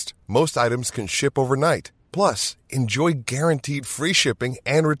fast? Most items can ship overnight. Plus, enjoy guaranteed free shipping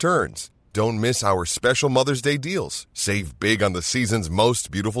and returns. Don't miss our special Mother's Day deals. Save big on the season's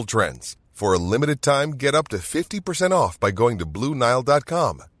most beautiful trends. For a limited time, get up to 50% off by going to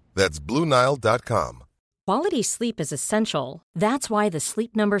BlueNile.com. That's BlueNile.com. Quality sleep is essential. That's why the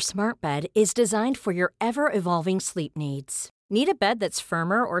Sleep Number Smart Bed is designed for your ever-evolving sleep needs. Need a bed that's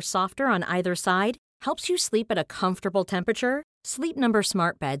firmer or softer on either side? Helps you sleep at a comfortable temperature? Sleep Number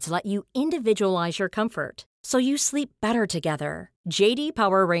Smart Beds let you individualize your comfort, so you sleep better together. JD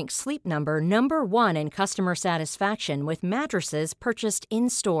Power ranks Sleep Number number 1 in customer satisfaction with mattresses purchased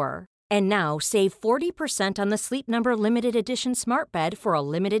in-store. And now, save 40% on the Sleep Number Limited Edition Smart Bed for a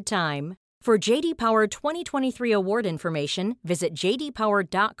limited time. For JD Power 2023 award information, visit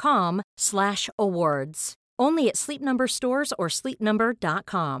jdpower.com/awards. Only at Sleep Number stores or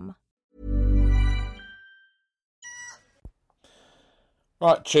sleepnumber.com.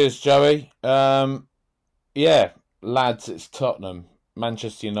 Right, cheers, Joey. Yeah, lads, it's Tottenham,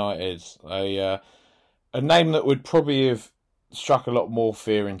 Manchester United. A name that would probably have struck a lot more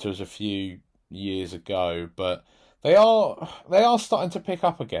fear into us a few years ago, but they are starting to pick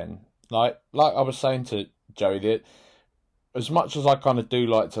up again. Like I was saying to Joey, as much as I kind of do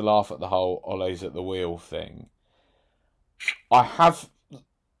like to laugh at the whole Ole's at the wheel thing, I have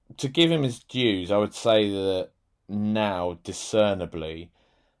to give him his dues. I would say that now, discernibly,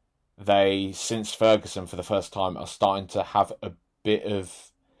 they, since Ferguson for the first time, are starting to have a bit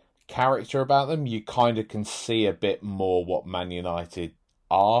of character about them. You kind of can see a bit more what Man United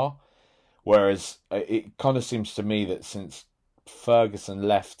are. Whereas it kind of seems to me that since Ferguson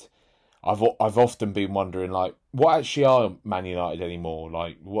left, I've often been wondering, like, what actually are Man United anymore?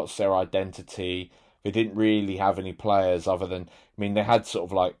 Like, what's their identity? They didn't really have any players other than, I mean, they had sort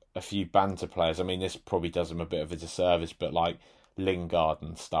of like a few banter players. I mean, this probably does them a bit of a disservice, but like Lingard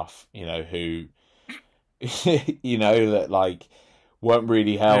and stuff, you know, who, you know, that like weren't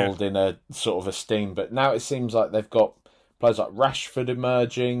really held in a sort of esteem. But now it seems like they've got players like Rashford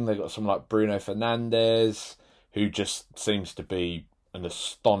emerging. They've got someone like Bruno Fernandes, who just seems to be an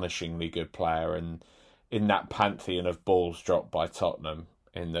astonishingly good player, and in that pantheon of balls dropped by Tottenham,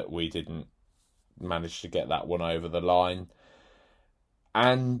 in that we didn't manage to get that one over the line.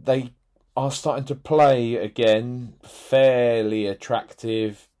 And they are starting to play again fairly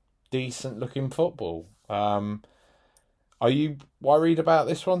attractive, decent looking football. Are you worried about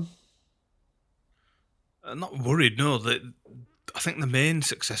this one? Not worried, no. I think the main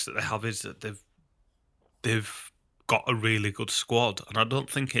success that they have is that they've got a really good squad, and I don't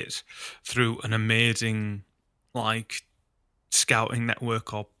think it's through an amazing like scouting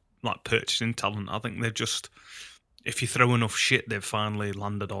network or like purchasing talent. I think they've just, if you throw enough shit, they've finally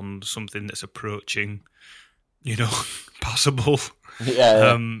landed on something that's approaching, you know, passable.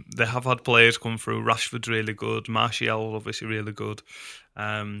 Yeah. They have had players come through. Rashford's really good. Martial obviously really good.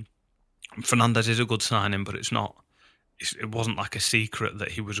 Fernandes is a good signing, but it wasn't like a secret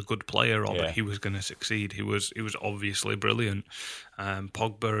that he was a good player or that he was going to succeed. He was obviously brilliant.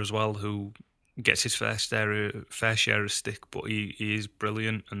 Pogba as well, who gets his fair share of stick, but he is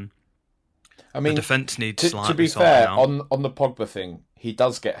brilliant. And I mean, the defence needs slightly to be fair out. on the Pogba thing, he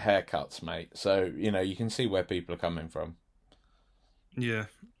does get haircuts, mate. So you know you can see where people are coming from. Yeah.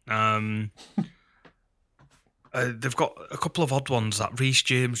 They've got a couple of odd ones. That Reece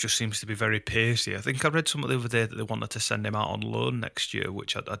James just seems to be very pacey. I think I read something the other day that they wanted to send him out on loan next year,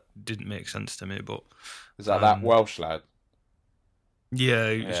 which I didn't make sense to me. But is that Welsh lad?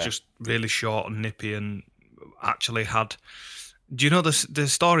 Yeah, he was just really short and nippy, and actually had. Do you know the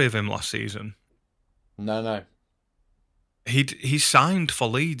story of him last season? No. He signed for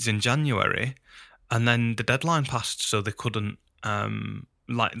Leeds in January, and then the deadline passed, so they couldn't.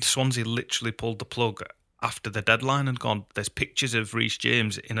 Like Swansea literally pulled the plug after the deadline had gone. There's pictures of Reece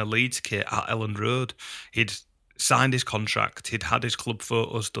James in a Leeds kit at Elland Road. He'd signed his contract. He'd had his club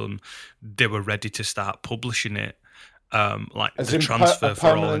photos done. They were ready to start publishing it. Like as the transfer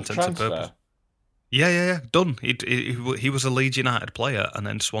for all intents and purposes. Yeah, done. He was a Leeds United player, and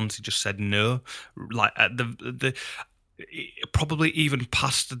then Swansea just said no. Like at the probably even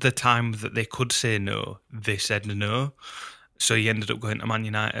past the time that they could say no, they said no. So he ended up going to Man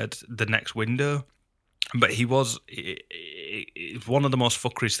United the next window. But he was one of the most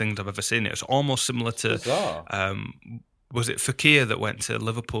fuckeriest things I've ever seen. It was almost similar to was it Fekir that went to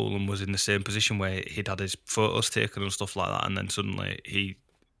Liverpool and was in the same position where he'd had his photos taken and stuff like that, and then suddenly he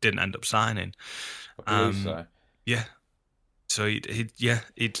didn't end up signing. I believe so. Yeah. So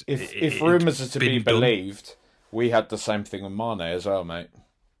if rumours are to be believed, we had the same thing with Mane as well, mate.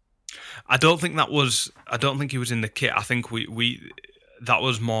 I don't think he was in the kit. I think that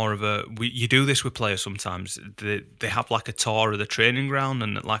was more of you do this with players sometimes. They have like a tour of the training ground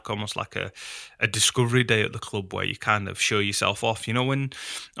and like almost like a discovery day at the club where you kind of show yourself off. You know,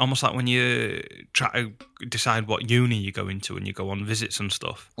 almost like when you try to decide what uni you go into and you go on visits and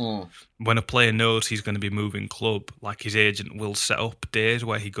stuff. When a player knows he's going to be moving club, like his agent will set up days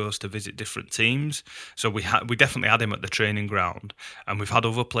where he goes to visit different teams. So we definitely had him at the training ground, and we've had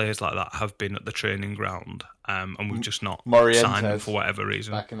other players like that have been at the training ground, and we've just not signed him for whatever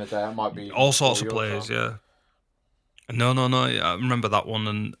reason. Back in the day, it might be all sorts of players, yeah. No, I remember that one,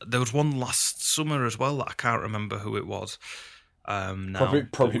 and there was one last summer as well that I can't remember who it was. Probably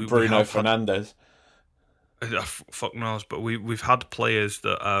Bruno Fernandes. Fuck knows, but we've had players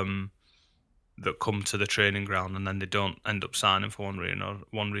that come to the training ground and then they don't end up signing for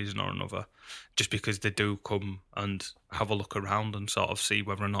one reason or another, just because they do come and have a look around and sort of see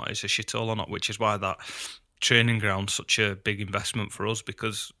whether or not it's a shithole or not. Which is why that training ground's such a big investment for us,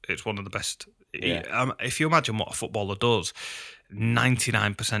 because it's one of the best. Yeah. If you imagine what a footballer does,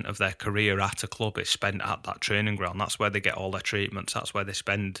 99% of their career at a club is spent at that training ground. That's where they get all their treatments. That's where they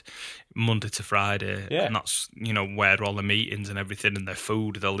spend Monday to Friday. Yeah. And that's, where all the meetings and everything and their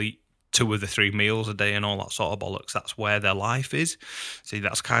food, they'll eat 2 of the 3 meals a day and all that sort of bollocks. That's where their life is. See,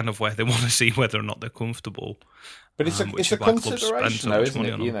 that's kind of where they want to see whether or not they're comfortable. But it's a consideration, though, isn't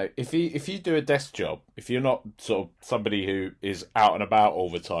it? If you do a desk job, if you're not sort of somebody who is out and about all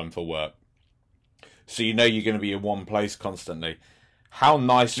the time for work, so you're going to be in one place constantly, how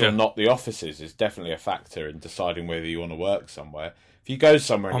nice or not the office is definitely a factor in deciding whether you want to work somewhere. If you go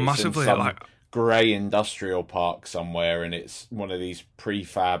somewhere and it's in some grey industrial park somewhere and it's one of these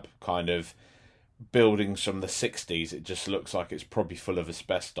prefab kind of buildings from the 60s, it just looks like it's probably full of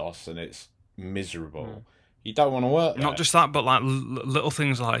asbestos and it's miserable. You don't want to work there. Not just that, but like little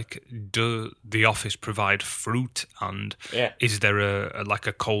things like, do the office provide fruit, and is there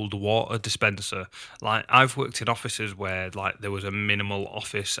a cold water dispenser? Like, I've worked in offices where like there was a minimal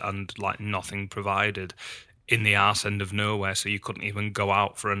office and like nothing provided in the arse end of nowhere, so you couldn't even go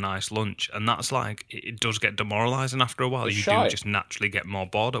out for a nice lunch, and that's like, it does get demoralising after a while. You do just naturally get more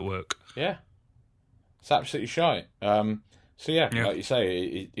bored at work. Yeah, it's absolutely shite. So like you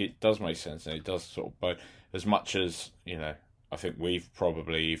say, it does make sense, and it does sort of both. As much as, I think we've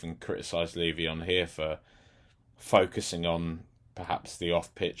probably even criticised Levy on here for focusing on perhaps the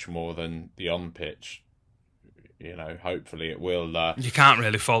off-pitch more than the on-pitch. Hopefully it will... You can't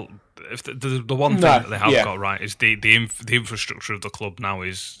really fault... If the one thing that they have got right is the infrastructure of the club now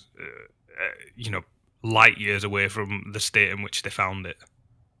is, light years away from the state in which they found it.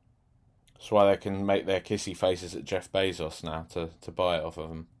 That's why they can make their kissy faces at Jeff Bezos now to buy it off of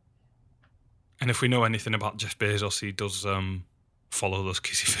them. And if we know anything about Jeff Bezos, he does follow those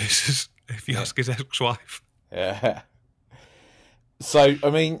kissy faces, if you ask his ex-wife. Yeah. So, I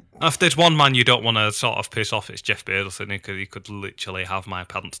mean... If there's one man you don't want to sort of piss off, it's Jeff Bezos, and he could literally have my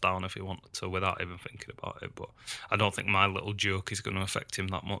pants down if he wanted to without even thinking about it. But I don't think my little joke is going to affect him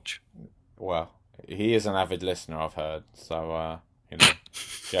that much. Well, he is an avid listener, I've heard. So,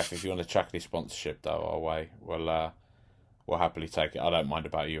 Jeff, if you want to chuck any sponsorship, though, our way, we'll happily take it. I don't mind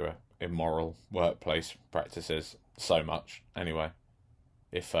about your immoral workplace practices so much. Anyway,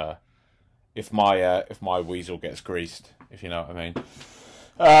 if my weasel gets greased, if you know what I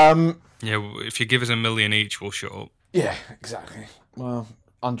mean. If you give us $1 million each, we'll shut up. Yeah, exactly. Well,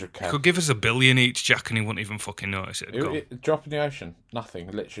 100k. Could give us $1 billion each, Jack, and he wouldn't even fucking notice it. It drop in the ocean. Nothing.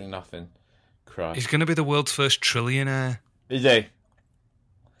 Literally nothing. Christ. He's going to be the world's first trillionaire. Is he?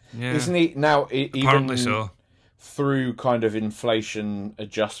 Yeah. Isn't he now? Apparently so. Through kind of inflation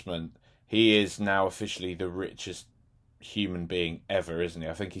adjustment, he is now officially the richest human being ever, isn't he?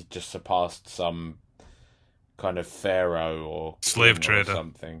 I think he's just surpassed some kind of pharaoh or slave trader or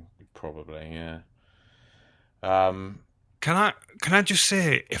something, probably. Yeah. Can I just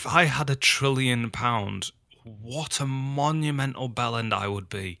say, if I had £1 trillion, what a monumental bellend I would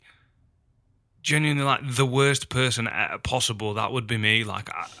be. Genuinely, like, the worst person possible, that would be me. Like,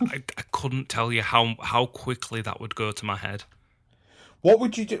 I couldn't tell you how quickly that would go to my head. What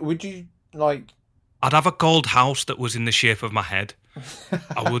would you do? Would you, like... I'd have a gold house that was in the shape of my head.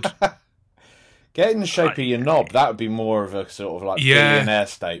 I would... Get in the shape of your knob. That would be more of a sort of, like, billionaire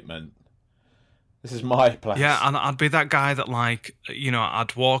statement. This is my place. Yeah, and I'd be that guy that, like,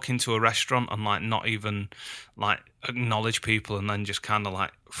 I'd walk into a restaurant and, like, not even, like, acknowledge people and then just kind of,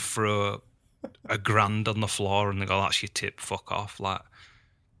 like, throw $1,000 on the floor and they go, "That's your tip, fuck off." Like,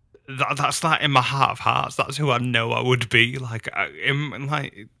 that's that in my heart of hearts. That's who I know I would be. Like,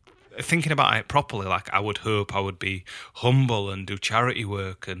 thinking about it properly, like, I would hope I would be humble and do charity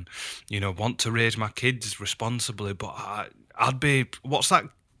work and, want to raise my kids responsibly. But I'd be. What's that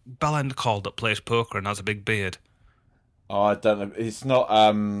bellend called that plays poker and has a big beard? Oh, I don't know. It's not.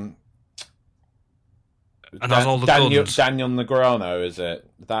 And has all the Daniel guns. Negreanu, is it?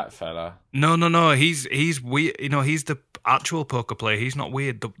 That fella. No. He's weird. He's the actual poker player. He's not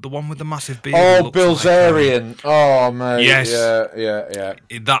weird. The one with the massive beard. Oh, who looks like, Bilzerian. Oh, mate. Yes. Yeah.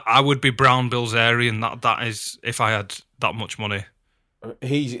 That I would be Brown Bilzerian. That is if I had that much money.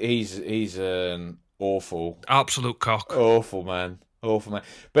 He's an awful, Absolute cock. awful man.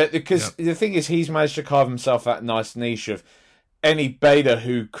 But because the thing is, he's managed to carve himself that nice niche of any beta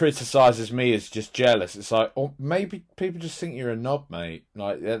who criticises me is just jealous. It's like, oh, maybe people just think you're a knob, mate.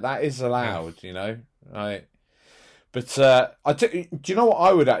 Like that is allowed, you know. Like, but do you know what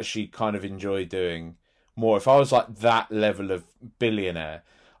I would actually kind of enjoy doing more if I was like that level of billionaire?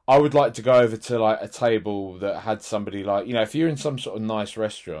 I would like to go over to like a table that had somebody like, you know, if you're in some sort of nice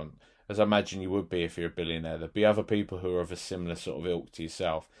restaurant, as I imagine you would be if you're a billionaire, there'd be other people who are of a similar sort of ilk to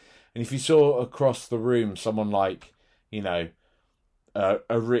yourself. And if you saw across the room someone like, you know,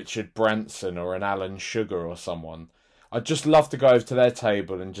 a Richard Branson or an Alan Sugar or someone, I'd just love to go over to their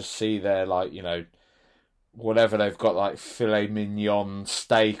table and just see their, like, you know, whatever they've got, like filet mignon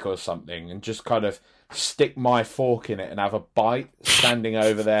steak or something, and just kind of stick my fork in it and have a bite standing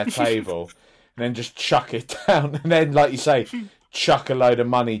over their table, and then just chuck it down, and then, like you say, chuck a load of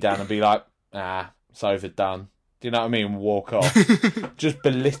money down and be like, it's overdone. Do you know what I mean? Walk off. Just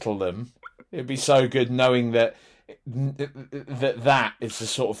belittle them. It'd be so good knowing that is the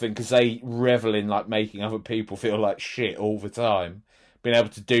sort of thing, because they revel in like making other people feel like shit all the time. Being able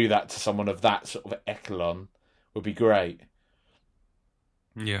to do that to someone of that sort of echelon would be great.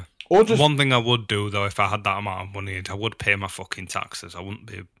 Yeah. Or just one thing I would do though, if I had that amount of money, I would pay my fucking taxes. I wouldn't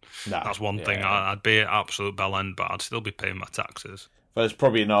be. That's one thing. I'd be an absolute bellend, but I'd still be paying my taxes. There's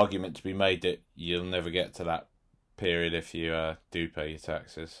probably an argument to be made that you'll never get to that period if you do pay your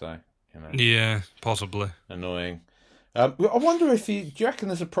taxes. So, you know. Yeah, possibly. Annoying. I wonder if do you reckon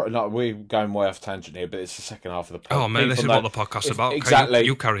there's like, we're going way off tangent here, but it's the second half of the podcast. Oh man, this is what the podcast's about. Exactly.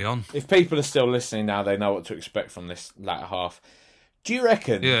 You carry on. If people are still listening now, they know what to expect from this latter half. Do you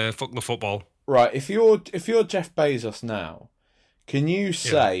reckon? Yeah, fuck the football. Right, if you're Jeff Bezos now, can you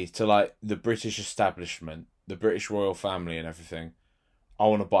say to like the British establishment, the British royal family and everything, I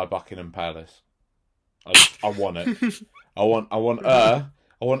want to buy Buckingham Palace. I want it. I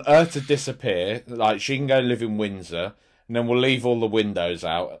want her to disappear. Like, she can go live in Windsor, and then we'll leave all the windows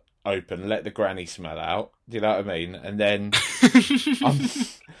out open, let the granny smell out. Do you know what I mean? And then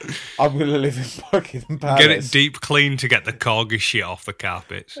I'm gonna live in Buckingham Palace. Get it deep clean to get the corgi shit off the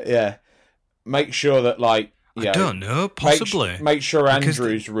carpets. Yeah. Make sure that, like, I don't know, possibly. Make sure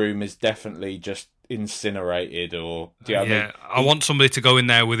Andrew's room is definitely just incinerated, or do you know what I mean? I want somebody to go in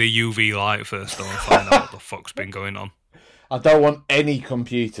there with a UV light first though and find out what the fuck's been going on. I don't want any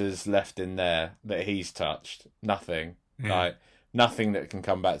computers left in there that he's touched. Nothing. Yeah. Like, nothing that can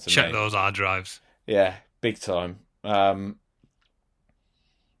come back to me. Check those hard drives. Yeah, big time. But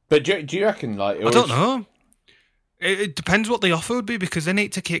do you reckon, like... I don't know. It depends what the offer would be, because they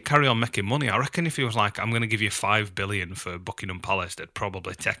need to carry on making money. I reckon if he was like, I'm going to give you $5 billion for Buckingham Palace, they'd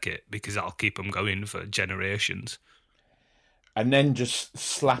probably take it, because that'll keep them going for generations. And then just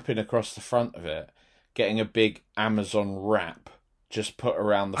slapping across the front of it, getting a big Amazon wrap just put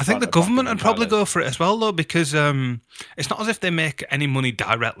around the front. I think the of government Buckingham would probably Palace. go for it as well, though, because it's not as if they make any money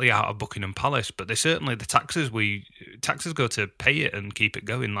directly out of Buckingham Palace, but they certainly, the taxes go to pay it and keep it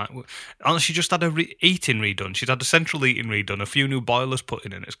going. Like, unless she just had her eating redone. She's had a central eating redone, a few new boilers put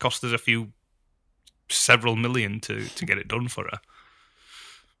in, and it's cost us several million to get it done for her.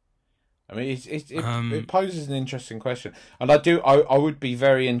 I mean, it poses an interesting question, and I would be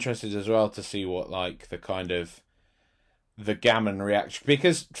very interested as well to see what, like, the kind of the gammon reaction,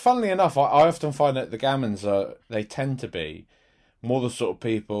 because funnily enough, I often find that the gammons they tend to be more the sort of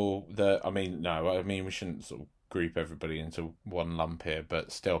people that, we shouldn't sort of group everybody into one lump here,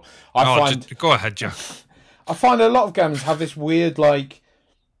 but still, go ahead, Jack. I find a lot of gammons have this weird, like,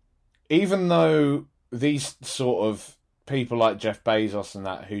 even though these sort of people like Jeff Bezos and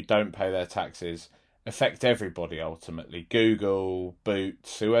that who don't pay their taxes affect everybody ultimately, Google,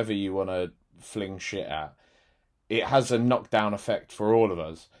 Boots, whoever you want to fling shit at, it has a knockdown effect for all of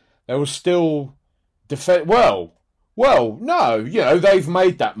us. They will still defend. Well, no, they've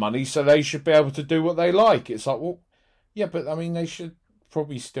made that money, so they should be able to do what they like. It's like, well, yeah, but I mean, they should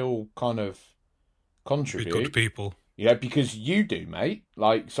probably still kind of contribute. Be good people. Yeah, because you do, mate.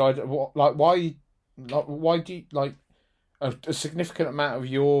 Like, so, why do you, like, a significant amount of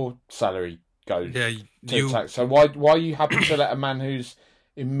your salary goes to tax? So why are you happy to let a man who's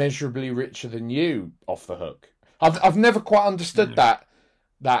immeasurably richer than you off the hook? I've never quite understood that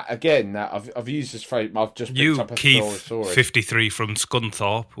again. That I've used this phrase. I've just picked up a Keith, thesaurus. 53 from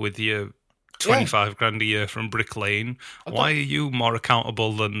Scunthorpe with your 25 grand a year from Brick Lane. Why are you more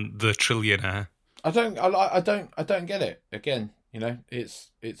accountable than the trillionaire? I don't get it. Again, you know, it's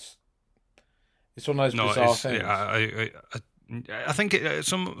one of those bizarre things. I think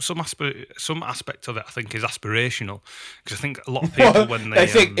some aspect of it, I think, is aspirational, because I think a lot of people when they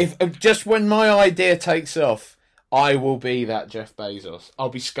think if just when my idea takes off, I will be that Jeff Bezos. I'll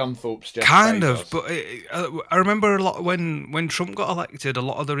be Scunthorpe's Jeff Bezos. Kind of, but I remember a lot when Trump got elected. A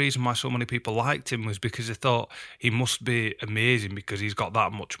lot of the reason why so many people liked him was because they thought he must be amazing because he's got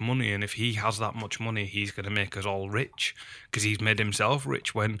that much money, and if he has that much money, he's going to make us all rich because he's made himself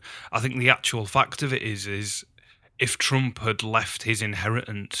rich. When I think the actual fact of it is if Trump had left his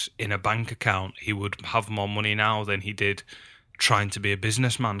inheritance in a bank account, he would have more money now than he did trying to be a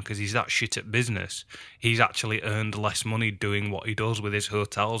businessman, because he's that shit at business. He's actually earned less money doing what he does with his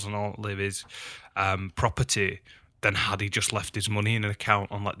hotels and all of his property than had he just left his money in an account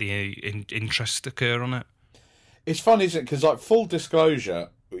and let the interest occur on it. It's funny, isn't it? Because, like, full disclosure,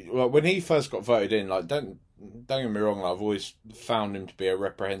 when he first got voted in, like, don't get me wrong, like, I've always found him to be a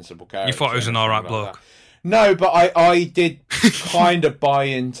reprehensible character. You thought he was an alright bloke? No, but I did kind of buy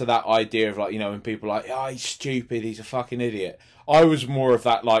into that idea of, like, you know, when people are like, oh, he's stupid, he's a fucking idiot. I was more of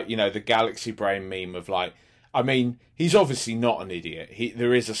that, like, you know, the galaxy brain meme of, like, I mean, he's obviously not an idiot.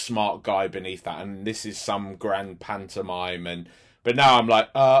 There is a smart guy beneath that, and this is some grand pantomime. But now I'm like,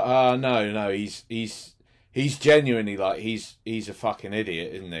 no, he's genuinely, like, he's a fucking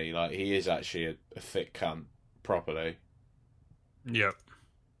idiot, isn't he? Like, he is actually a thick cunt, properly. Yeah.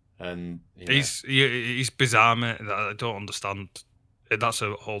 And you know. He's bizarre, mate. I don't understand. That's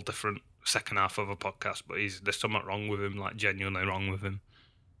a whole different second half of a podcast. But there's something wrong with him, like genuinely wrong with him.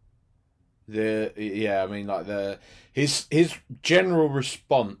 I mean, like his general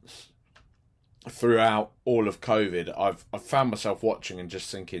response throughout all of COVID, I've found myself watching and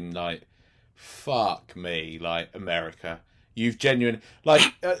just thinking, like, fuck me, like, America, you've genuinely,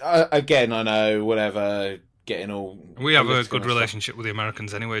 like, again, I know, whatever. Getting all we have a good relationship with the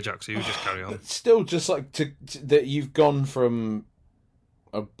Americans anyway, Jack, so you just carry on. Still, just like that you've gone from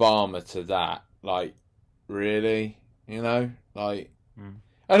Obama to that, like, really, you know, like,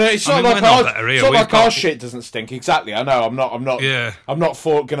 I know it's not like our shit doesn't stink. Exactly, I know. I'm not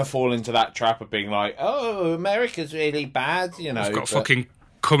gonna fall into that trap of being like, oh, America's really bad, you know. We've got fucking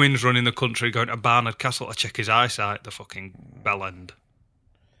Cummins running the country, going to Barnard Castle to check his eyesight. The fucking bell end.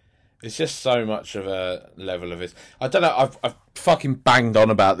 It's just so much of a level of it. I don't know. I've fucking banged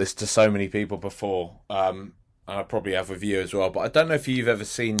on about this to so many people before, and I probably have with you as well. But I don't know if you've ever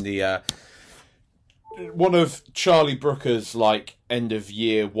seen the one of Charlie Brooker's, like, end of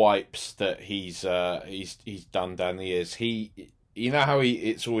year wipes that he's done down the years. You know how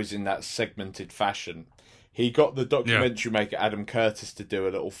it's always in that segmented fashion. He got the documentary maker Adam Curtis to do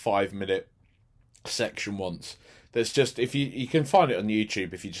a little 5-minute section once. That's just, if you can find it on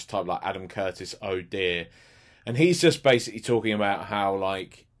YouTube if you just type, like, Adam Curtis, oh dear. And he's just basically talking about how,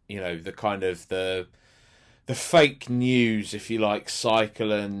 like, you know, the kind of the fake news, if you like,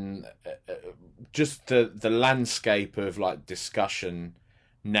 cycle, and just the landscape of, like, discussion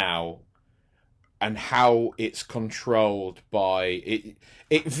now, and how it's controlled by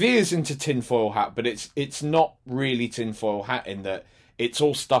it veers into tinfoil hat, but it's not really tinfoil hat in that it's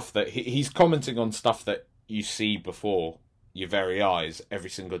all stuff that he's commenting on stuff that you see before your very eyes every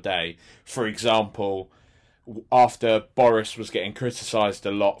single day. For example, after Boris was getting criticised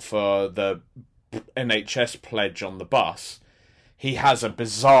a lot for the NHS pledge on the bus, he has a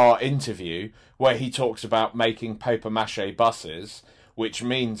bizarre interview where he talks about making papier-mâché buses, which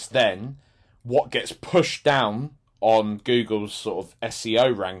means then what gets pushed down on Google's sort of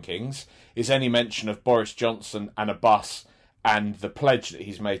SEO rankings is any mention of Boris Johnson and a bus and the pledge that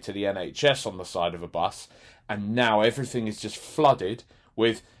he's made to the NHS on the side of a bus. And now everything is just flooded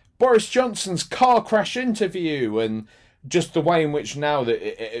with Boris Johnson's car crash interview, and just the way in which now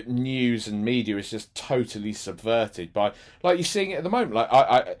the news and media is just totally subverted by, like, you're seeing it at the moment. Like,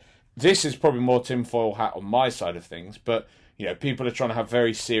 I this is probably more tinfoil hat on my side of things, but, you know, people are trying to have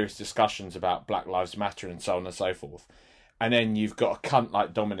very serious discussions about Black Lives Matter and so on and so forth. And then you've got a cunt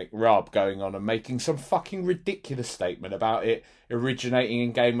like Dominic Raab going on and making some fucking ridiculous statement about it originating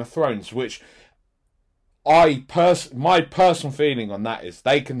in Game of Thrones, which my personal feeling on that is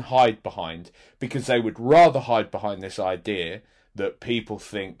they can hide behind, because they would rather hide behind this idea that people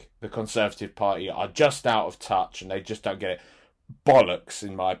think the Conservative Party are just out of touch and they just don't get it. Bollocks,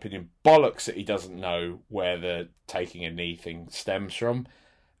 in my opinion. Bollocks that he doesn't know where the taking a knee thing stems from.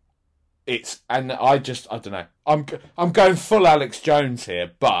 and I don't know. I'm going full Alex Jones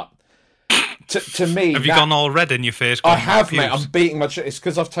here, but to me, have you gone all red in your face? I have, mate. I'm beating my. It's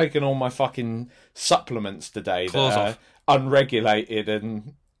because I've taken all my fucking supplements today Close that off. are unregulated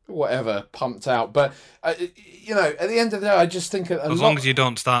and whatever pumped out. But you know, at the end of the day, I just think as long as you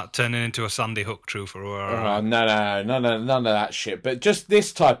don't start turning into a Sandy Hook truther or no, none of that shit. But just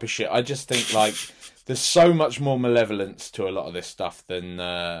this type of shit, I just think like there's so much more malevolence to a lot of this stuff than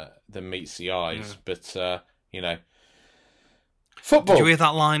meets the eyes. Yeah. But you know. Football. Did you hear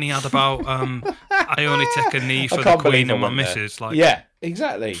that line he had about I only take a knee for the Queen and my missus? Like, yeah,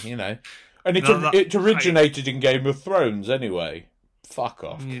 exactly. You know, and it originated in Game of Thrones anyway. Fuck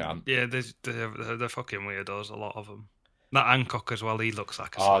off, cunt. Yeah, they're fucking weirdos. A lot of them. That Hancock as well. He looks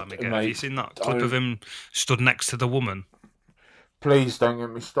like a slimy guy. Have you seen that clip of him stood next to the woman? Please don't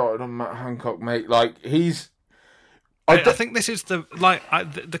get me started on Matt Hancock, mate. Like he's. I think this is the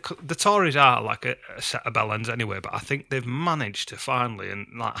Tories are like a set of bellends anyway, but I think they've managed to finally, and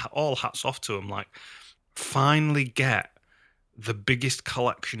like all hats off to them, like finally get the biggest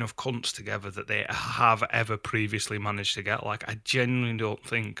collection of cunts together that they have ever previously managed to get. Like I genuinely don't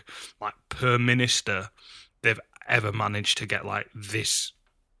think, like per minister, they've ever managed to get like this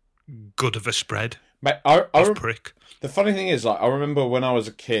good of a spread. Mate, of prick. The funny thing is, like, I remember when I was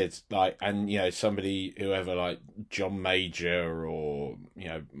a kid, like, and you know, somebody, whoever, like John Major or you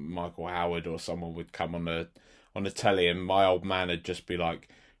know Michael Howard or someone would come on the telly, and my old man would just be like,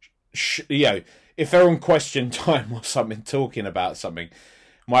 you know, if they're on Question Time or something talking about something,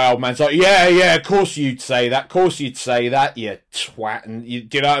 my old man's like, yeah, of course you'd say that, you twat, and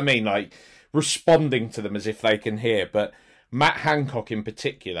do you know what I mean? Like responding to them as if they can hear. But Matt Hancock in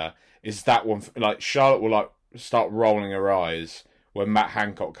particular is that one. Like Charlotte will like start rolling her eyes when Matt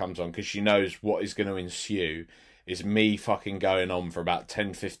Hancock comes on because she knows what is going to ensue is me fucking going on for about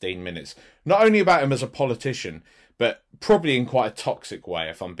 10-15 minutes, not only about him as a politician but probably in quite a toxic way,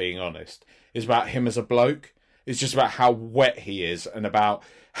 if I'm being honest. It's about him as a bloke. It's just about how wet he is and about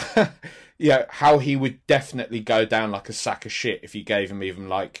how he would definitely go down like a sack of shit if you gave him even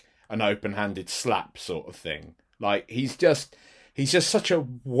like an open-handed slap sort of thing. Like he's just such a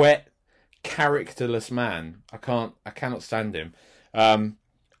wet, characterless man. I cannot stand him.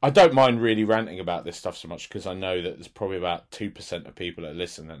 I don't mind really ranting about this stuff so much because I know that there's probably about 2% of people that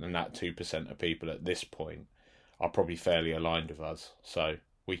listen, and that 2% of people at this point are probably fairly aligned with us. So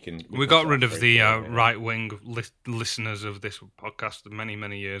we got rid of the right wing listeners of this podcast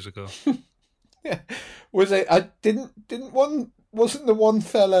many years ago. Yeah, was it? Wasn't the one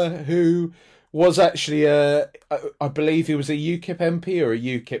fella who was actually I believe he was a UKIP MP or a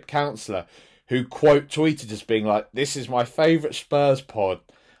UKIP councillor who quote tweeted as being like, "This is my favourite Spurs pod.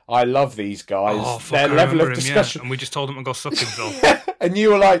 I love these guys. Their level of discussion." Yeah. And we just told him to go suck himself. And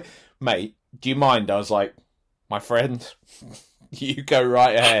you were like, "Mate, do you mind?" I was like, "My friend, you go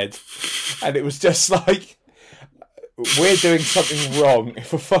right ahead." And it was just like, we're doing something wrong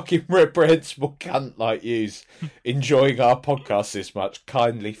if a fucking reprehensible cunt like you's enjoying our podcast this much.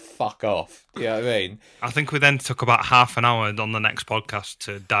 Kindly fuck off. You know what I mean? I think we then took about half an hour on the next podcast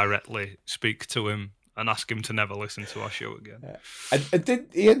to directly speak to him and ask him to never listen to our show again. Yeah. And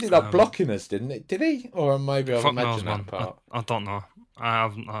he ended up blocking us, didn't he? Did he? Or maybe I've imagined that part. I don't know.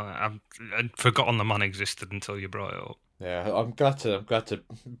 I'd forgotten the man existed until you brought it up. Yeah, I'm glad to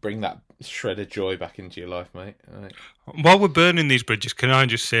bring that shred of joy back into your life, mate. Right. While we're burning these bridges, can I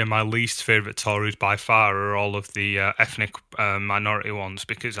just say my least favourite Tories by far are all of the ethnic minority ones,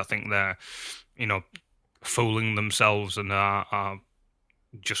 because I think they're, fooling themselves and are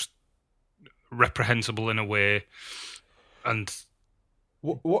just reprehensible in a way, and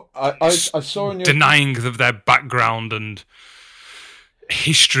what I saw in your denying their background and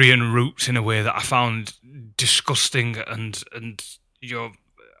history and roots in a way that I found disgusting, and I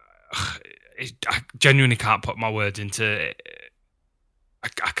genuinely can't put my words into it.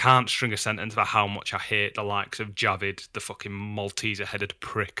 I can't string a sentence about how much I hate the likes of Javid, the fucking Malteser-headed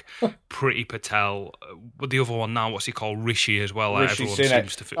prick, Priti Patel, the other one now, what's he called, Rishi as well. Rishi Everyone Sunak.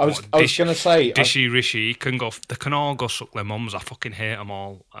 seems to. I was going to say, Rishi they can all go suck their mums. I fucking hate them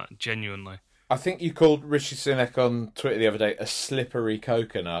all, genuinely. I think you called Rishi Sunak on Twitter the other day a slippery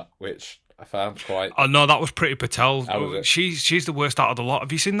coconut, which I found quite... Oh, no, that was Priti Patel. How was it? She's the worst out of the lot.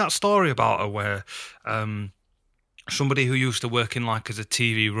 Have you seen that story about her where somebody who used to work in as a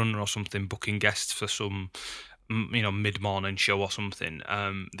TV runner or something, booking guests for some mid-morning show or something,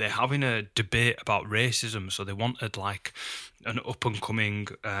 they're having a debate about racism, so they wanted an up-and-coming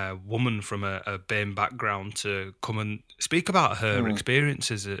woman from a BAME background to come and speak about her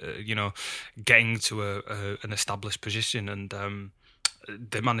experiences, getting to an established position, and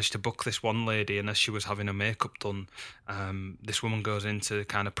they managed to book this one lady, and as she was having her makeup done, this woman goes in to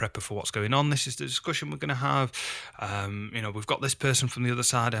kind of prep her for what's going on. This is the discussion we're going to have. We've got this person from the other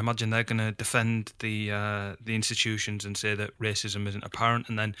side. I imagine they're going to defend the institutions and say that racism isn't apparent.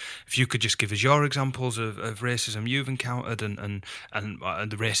 And then if you could just give us your examples of racism you've encountered and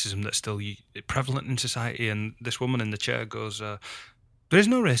the racism that's still prevalent in society. And this woman in the chair goes, there is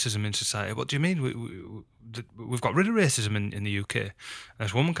no racism in society. What do you mean? We've got rid of racism in the UK. And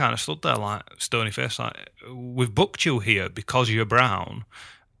this woman kind of stood there like stony face, like, we've booked you here because you're brown,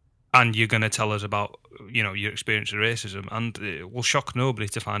 and you're going to tell us about your experience of racism. And it will shock nobody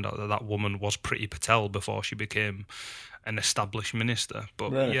to find out that woman was Priti Patel before she became an established minister.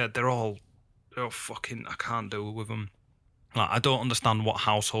 But yeah, they're all fucking. I can't deal with them. Like, I don't understand what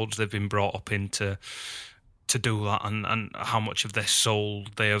households they've been brought up into to do that, and how much of their soul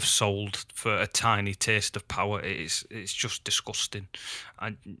they have sold for a tiny taste of power. It's just disgusting.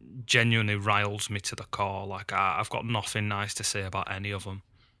 It genuinely riles me to the core. Like, I've got nothing nice to say about any of them.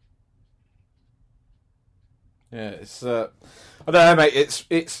 Yeah, it's I don't know, mate.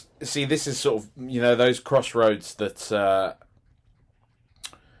 It's see, this is sort of those crossroads that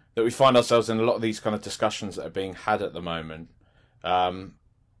we find ourselves in. A lot of these kind of discussions that are being had at the moment.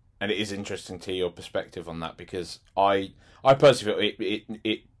 And it is interesting to hear your perspective on that, because I personally feel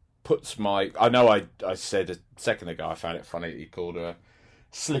it puts my... I know I said a second ago I found it funny that you called her a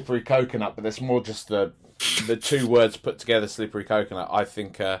slippery coconut, but there's more just the two words put together, slippery coconut. I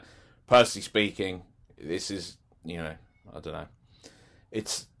think, personally speaking, this is, I don't know.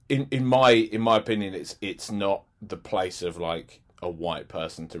 It's in my opinion, it's not the place of like a white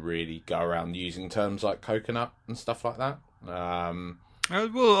person to really go around using terms like coconut and stuff like that.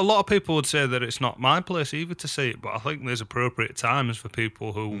 Well, a lot of people would say that it's not my place either to say it, but I think there's appropriate times for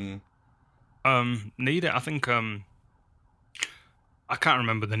people who need it. I think I can't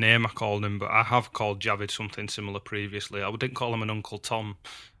remember the name I called him, but I have called Javid something similar previously. I didn't call him an Uncle Tom,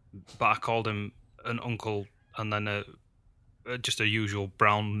 but I called him an uncle and then just a usual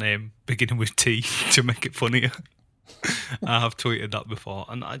brown name beginning with T to make it funnier. I have tweeted that before,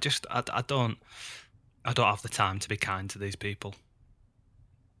 and I don't have the time to be kind to these people.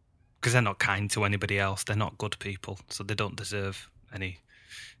 Because they're not kind to anybody else. They're not good people, so they don't deserve any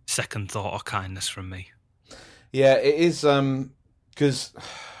second thought or kindness from me. Yeah, it is, because,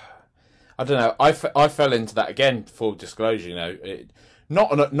 I don't know, I fell into that, again, full disclosure,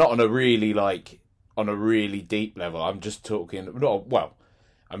 not on a really, on a really deep level. I'm just talking,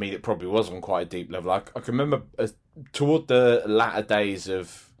 it probably was on quite a deep level. I can remember toward the latter days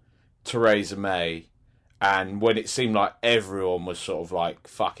of Theresa May, and when it seemed like everyone was sort of like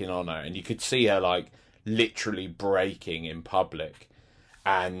fucking on her, and you could see her like literally breaking in public,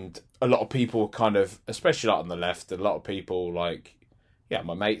 and a lot of people kind of, especially like on the left, a lot of people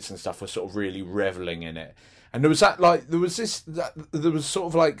my mates and stuff were sort of really reveling in it. And there was sort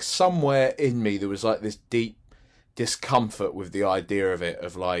of like somewhere in me there was like this deep discomfort with the idea of it,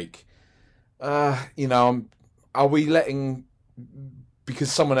 of like, are we letting,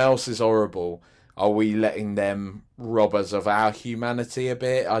 because someone else is horrible, are we letting them rob us of our humanity a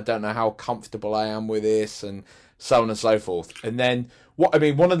bit? I don't know how comfortable I am with this, and so on and so forth. And then,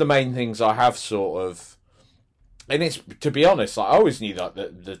 one of the main things I have sort of, and it's, to be honest, I always knew like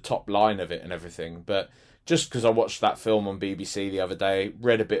the top line of it and everything, but just because I watched that film on BBC the other day,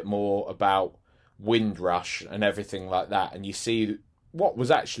 read a bit more about Windrush and everything like that, and you see what was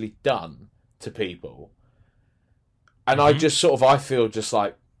actually done to people. And I just sort of, I feel just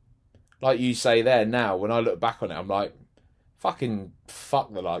like you say there now, when I look back on it, I'm like, fucking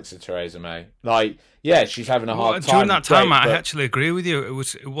fuck the likes of Theresa May. Like, yeah, she's having a hard time. During that time, I actually agree with you.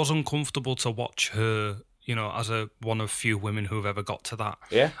 It was uncomfortable to watch her, as one of few women who've ever got to that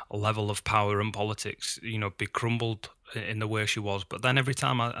level of power and politics, be crumbled in the way she was. But then every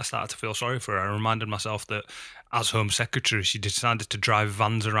time I started to feel sorry for her, I reminded myself that as Home Secretary, she decided to drive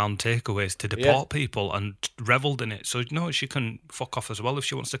vans around takeaways to deport people and revelled in it. So, she can fuck off as well. If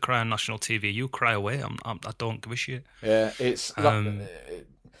she wants to cry on national TV, you cry away. I don't give a shit. Yeah, it's...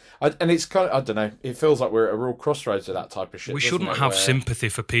 and it's kind of, I don't know, it feels like we're at a real crossroads of that type of shit. We shouldn't have sympathy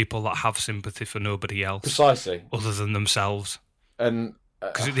for people that have sympathy for nobody else. Precisely. Other than themselves. And...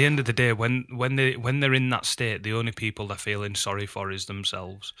 Because at the end of the day, when they're in that state, the only people they're feeling sorry for is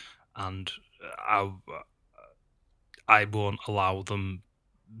themselves. And I won't allow them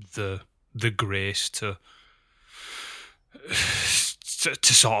the grace to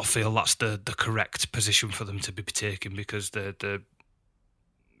sort of feel that's the correct position for them to be taking, because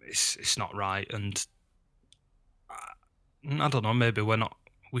it's not right. And I don't know, maybe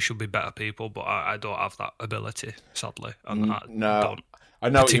we should be better people, but I don't have that ability, sadly. And I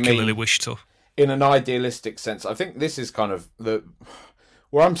know what you particularly mean. wish to. In an idealistic sense, I think this is kind of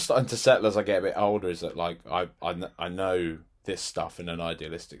where I'm starting to settle as I get a bit older. Is that like I know this stuff in an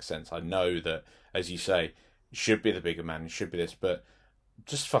idealistic sense. I know that, as you say, you should be the bigger man, you should be this, but I'm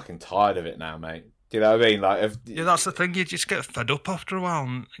just fucking tired of it now, mate. Do you know what I mean? Like, Yeah, that's the thing. You just get fed up after a while,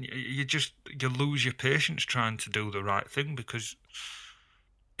 and you lose your patience trying to do the right thing because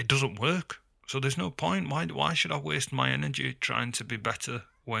it doesn't work. So there's no point. Why should I waste my energy trying to be better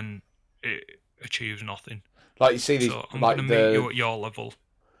when it achieves nothing? like you see these, So I'm like going to meet you at your level.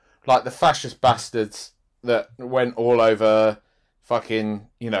 like the fascist bastards that went all over fucking,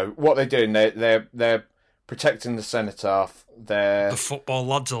 you know, what they're doing. They're protecting the cenotaph. They're, The Football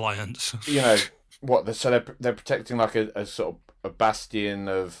Lads Alliance. you know, so they're protecting like a sort of a bastion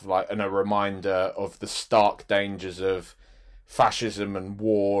of like, and a reminder of the stark dangers of fascism and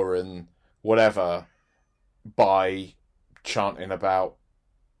war and whatever by chanting about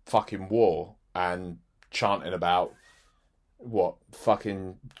fucking war and chanting about what,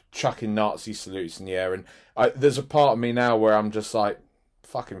 fucking chucking Nazi salutes in the air. And there's a part of me now where I'm just like,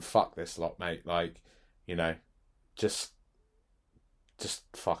 fucking fuck this lot, mate. Like, you know, just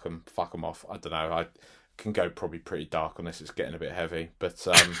fuck them off. I don't know. I can go probably pretty dark on this. It's getting a bit heavy, but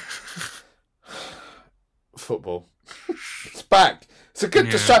football, it's back. It's a good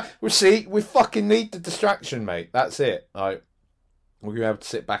distraction. We fucking need the distraction, mate. That's it. Like, we'll be able to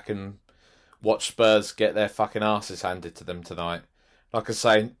sit back and watch Spurs get their fucking asses handed to them tonight. Like I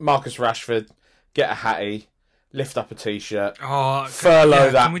say, Marcus Rashford, get a hattie, lift up a t-shirt,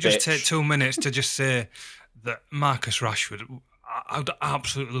 furlough that Can we just bitch. take 2 minutes to just say that Marcus Rashford, I'd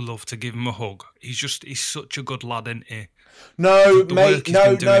absolutely love to give him a hug. He's such a good lad, isn't he? No, The mate, work he's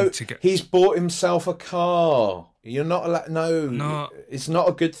been doing to get- He's bought himself a car. You're not allowed. No, it's not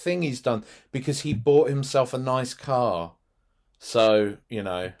a good thing he's done because he bought himself a nice car. So, you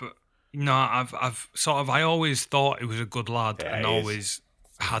know. But no, I've sort of, I always thought he was a good lad Yeah, and he is. always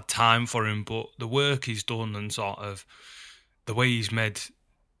had time for him. But the work he's done and sort of the way he's made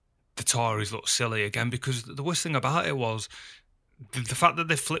the Tories look silly again, because the worst thing about it was the fact that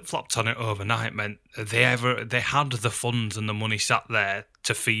they flip-flopped on it overnight meant they had the funds and the money sat there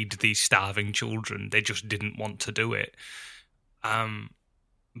to feed these starving children. They just didn't want to do it.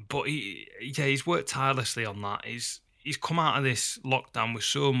 But he's worked tirelessly on that. He's come out of this lockdown with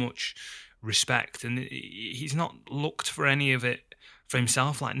so much respect, and he's not looked for any of it for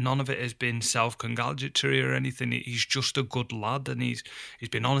himself. Like, none of it has been self-congratulatory or anything. He's just a good lad, and he's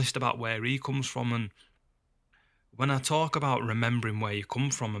been honest about where he comes from. And when I talk about remembering where you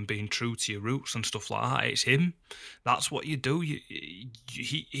come from and being true to your roots and stuff like that, it's him. That's what you do. He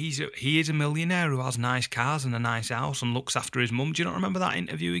is a millionaire who has nice cars and a nice house and looks after his mum. Do you not remember that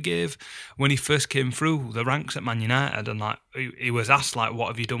interview he gave when he first came through the ranks at Man United? And like, he was asked, like, what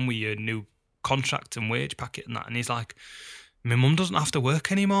have you done with your new contract and wage packet and that? And he's like, my mum doesn't have to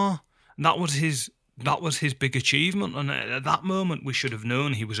work anymore. And that was his big achievement. And at that moment, we should have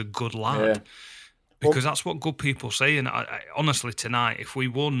known he was a good lad. Yeah. Because that's what good people say. And I honestly, tonight, if we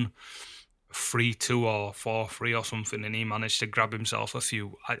won 3-2 or 4-3 or something and he managed to grab himself a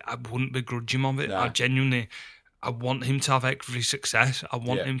few, I wouldn't begrudge him of it. No. I want him to have every success. I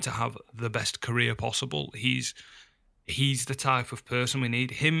want Yeah. him to have the best career possible. He's the type of person we need.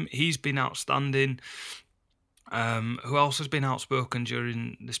 He's been outstanding. Who else has been outspoken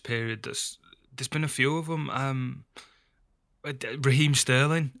during this period? There's been a few of them. Raheem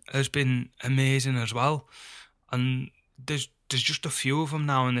Sterling has been amazing as well, and there's just a few of them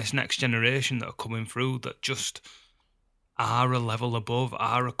now in this next generation that are coming through that just are a level above,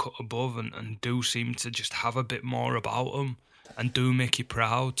 are a cut above, and do seem to just have a bit more about them, and do make you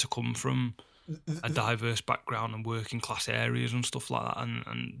proud to come from a diverse background and working class areas and stuff like that,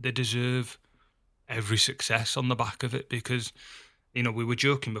 and they deserve every success on the back of it, because, you know, we were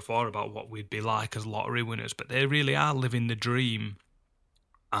joking before about what we'd be like as lottery winners, but they really are living the dream,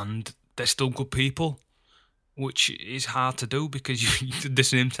 and they're still good people, which is hard to do because at the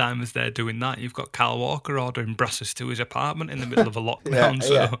same time as they're doing that, you've got Kyle Walker ordering brasses to his apartment in the middle of a lockdown.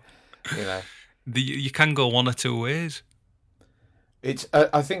 You know. You can go one or two ways. It's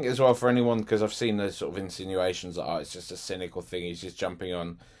I think as well for anyone, because I've seen those sort of insinuations that it's just a cynical thing, he's just jumping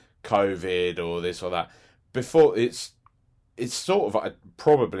on COVID or this or that. Before, it's sort of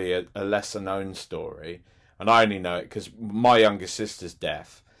probably a lesser known story, and I only know it because my youngest sister's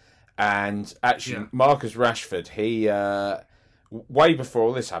deaf. And actually, Marcus Rashford, he way before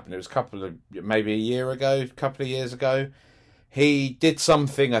all this happened, it was maybe a couple of years ago, he did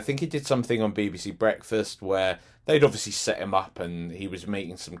something. I think he did something on BBC Breakfast where they'd obviously set him up, and he was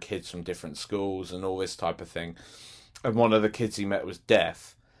meeting some kids from different schools and all this type of thing. one of the kids he met was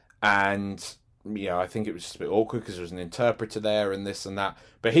deaf, and I think it was just a bit awkward because there was an interpreter there and this and that.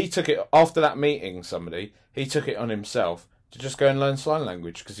 But he took it, after that meeting he took it on himself to just go and learn sign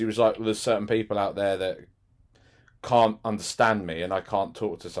language, because he was like, well, there's certain people out there that can't understand me and I can't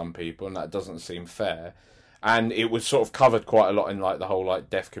talk to some people, and that doesn't seem fair. And it was sort of covered quite a lot in like the whole like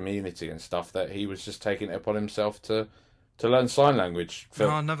deaf community and stuff, that he was just taking it upon himself to learn sign language. For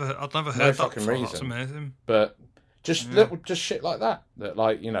I'd never heard no that fucking before. reason. That's amazing. But just just shit like that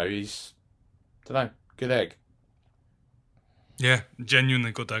like, he's, I don't know, good egg. Yeah,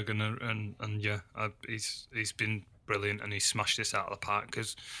 genuinely good egg, and he's been brilliant, and he's smashed this out of the park,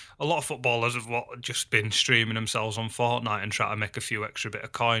 because a lot of footballers have just been streaming themselves on Fortnite and trying to make a few extra bit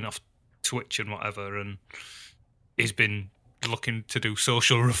of coin off Twitch and whatever, and he's been looking to do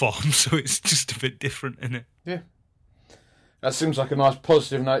social reform, so it's just a bit different, isn't it? Yeah. That seems like a nice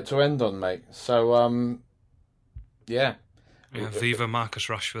positive note to end on, mate. So, yeah. Viva Marcus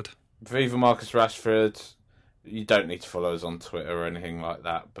Rashford. Viva Marcus Rashford. You don't need to follow us on Twitter or anything like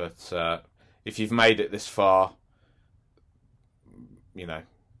that, but if you've made it this far,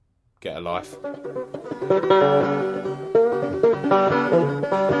 get a life.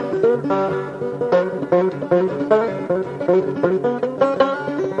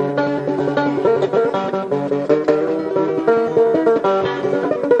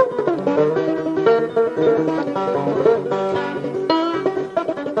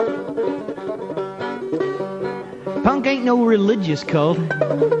 Punk ain't no religious cult.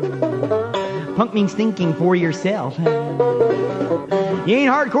 Punk means thinking for yourself. You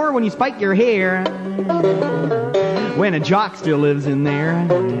ain't hardcore when you spike your hair, when a jock still lives in there.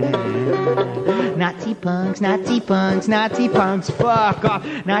 Nazi punks, Nazi punks, Nazi punks, fuck off.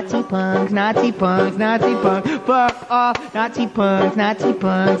 Nazi punks, Nazi punks, Nazi punks, fuck off. Nazi punks, Nazi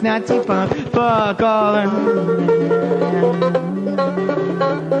punks, Nazi punks, fuck off.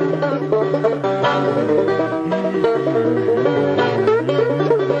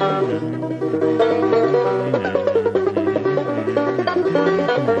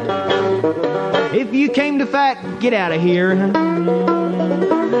 If you came to fight, get out of here.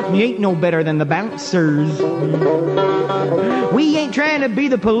 You ain't no better than the bouncers. We ain't trying to be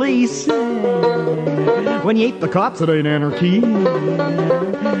the police. When you ain't the cops, it ain't anarchy.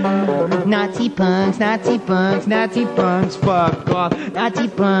 Nazi punks, Nazi punks, Nazi punks, fuck off. Nazi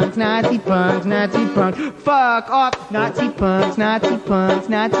punks, Nazi punks, Nazi punks, fuck off. Nazi punks, Nazi punks,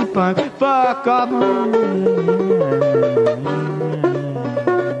 Nazi punks, fuck off.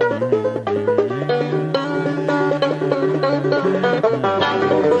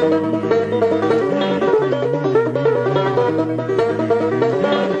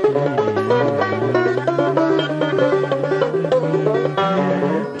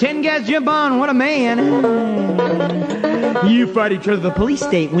 Ten guys jump on, what a man. You fight each other, the police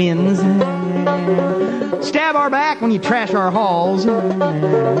state wins. Stab our back when you trash our halls.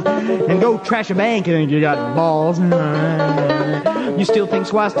 And go trash a bank and you got balls. You still think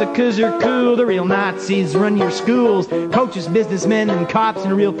swastikas are cool. The real Nazis run your schools. Coaches, businessmen, and cops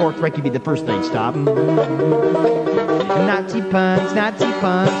in real Fourth Reich, you'd be the first thing stop. Nazi punks, Nazi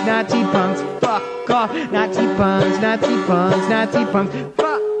punks, Nazi punks, fuck off. Nazi punks, Nazi punks, Nazi punks,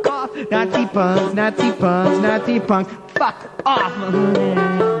 fuck off. Nazi punks, Nazi punks, Nazi punks, fuck off.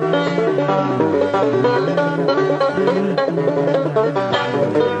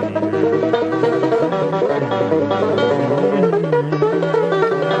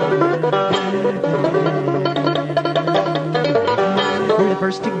 We're the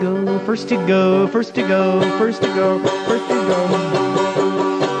first to go, first to go, first to go, first to go, first to go.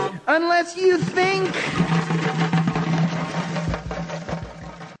 Unless you think.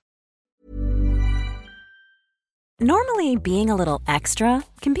 Normally, being a little extra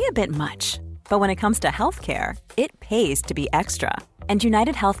can be a bit much. But when it comes to healthcare, it pays to be extra. And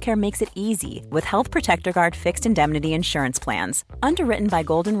United Healthcare makes it easy with Health Protector Guard fixed indemnity insurance plans. Underwritten by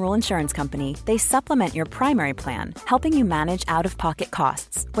Golden Rule Insurance Company, they supplement your primary plan, helping you manage out-of-pocket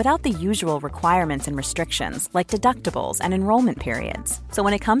costs without the usual requirements and restrictions like deductibles and enrollment periods. So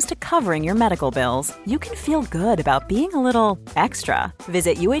when it comes to covering your medical bills, you can feel good about being a little extra.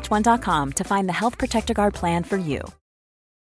 Visit UH1.com to find the Health Protector Guard plan for you.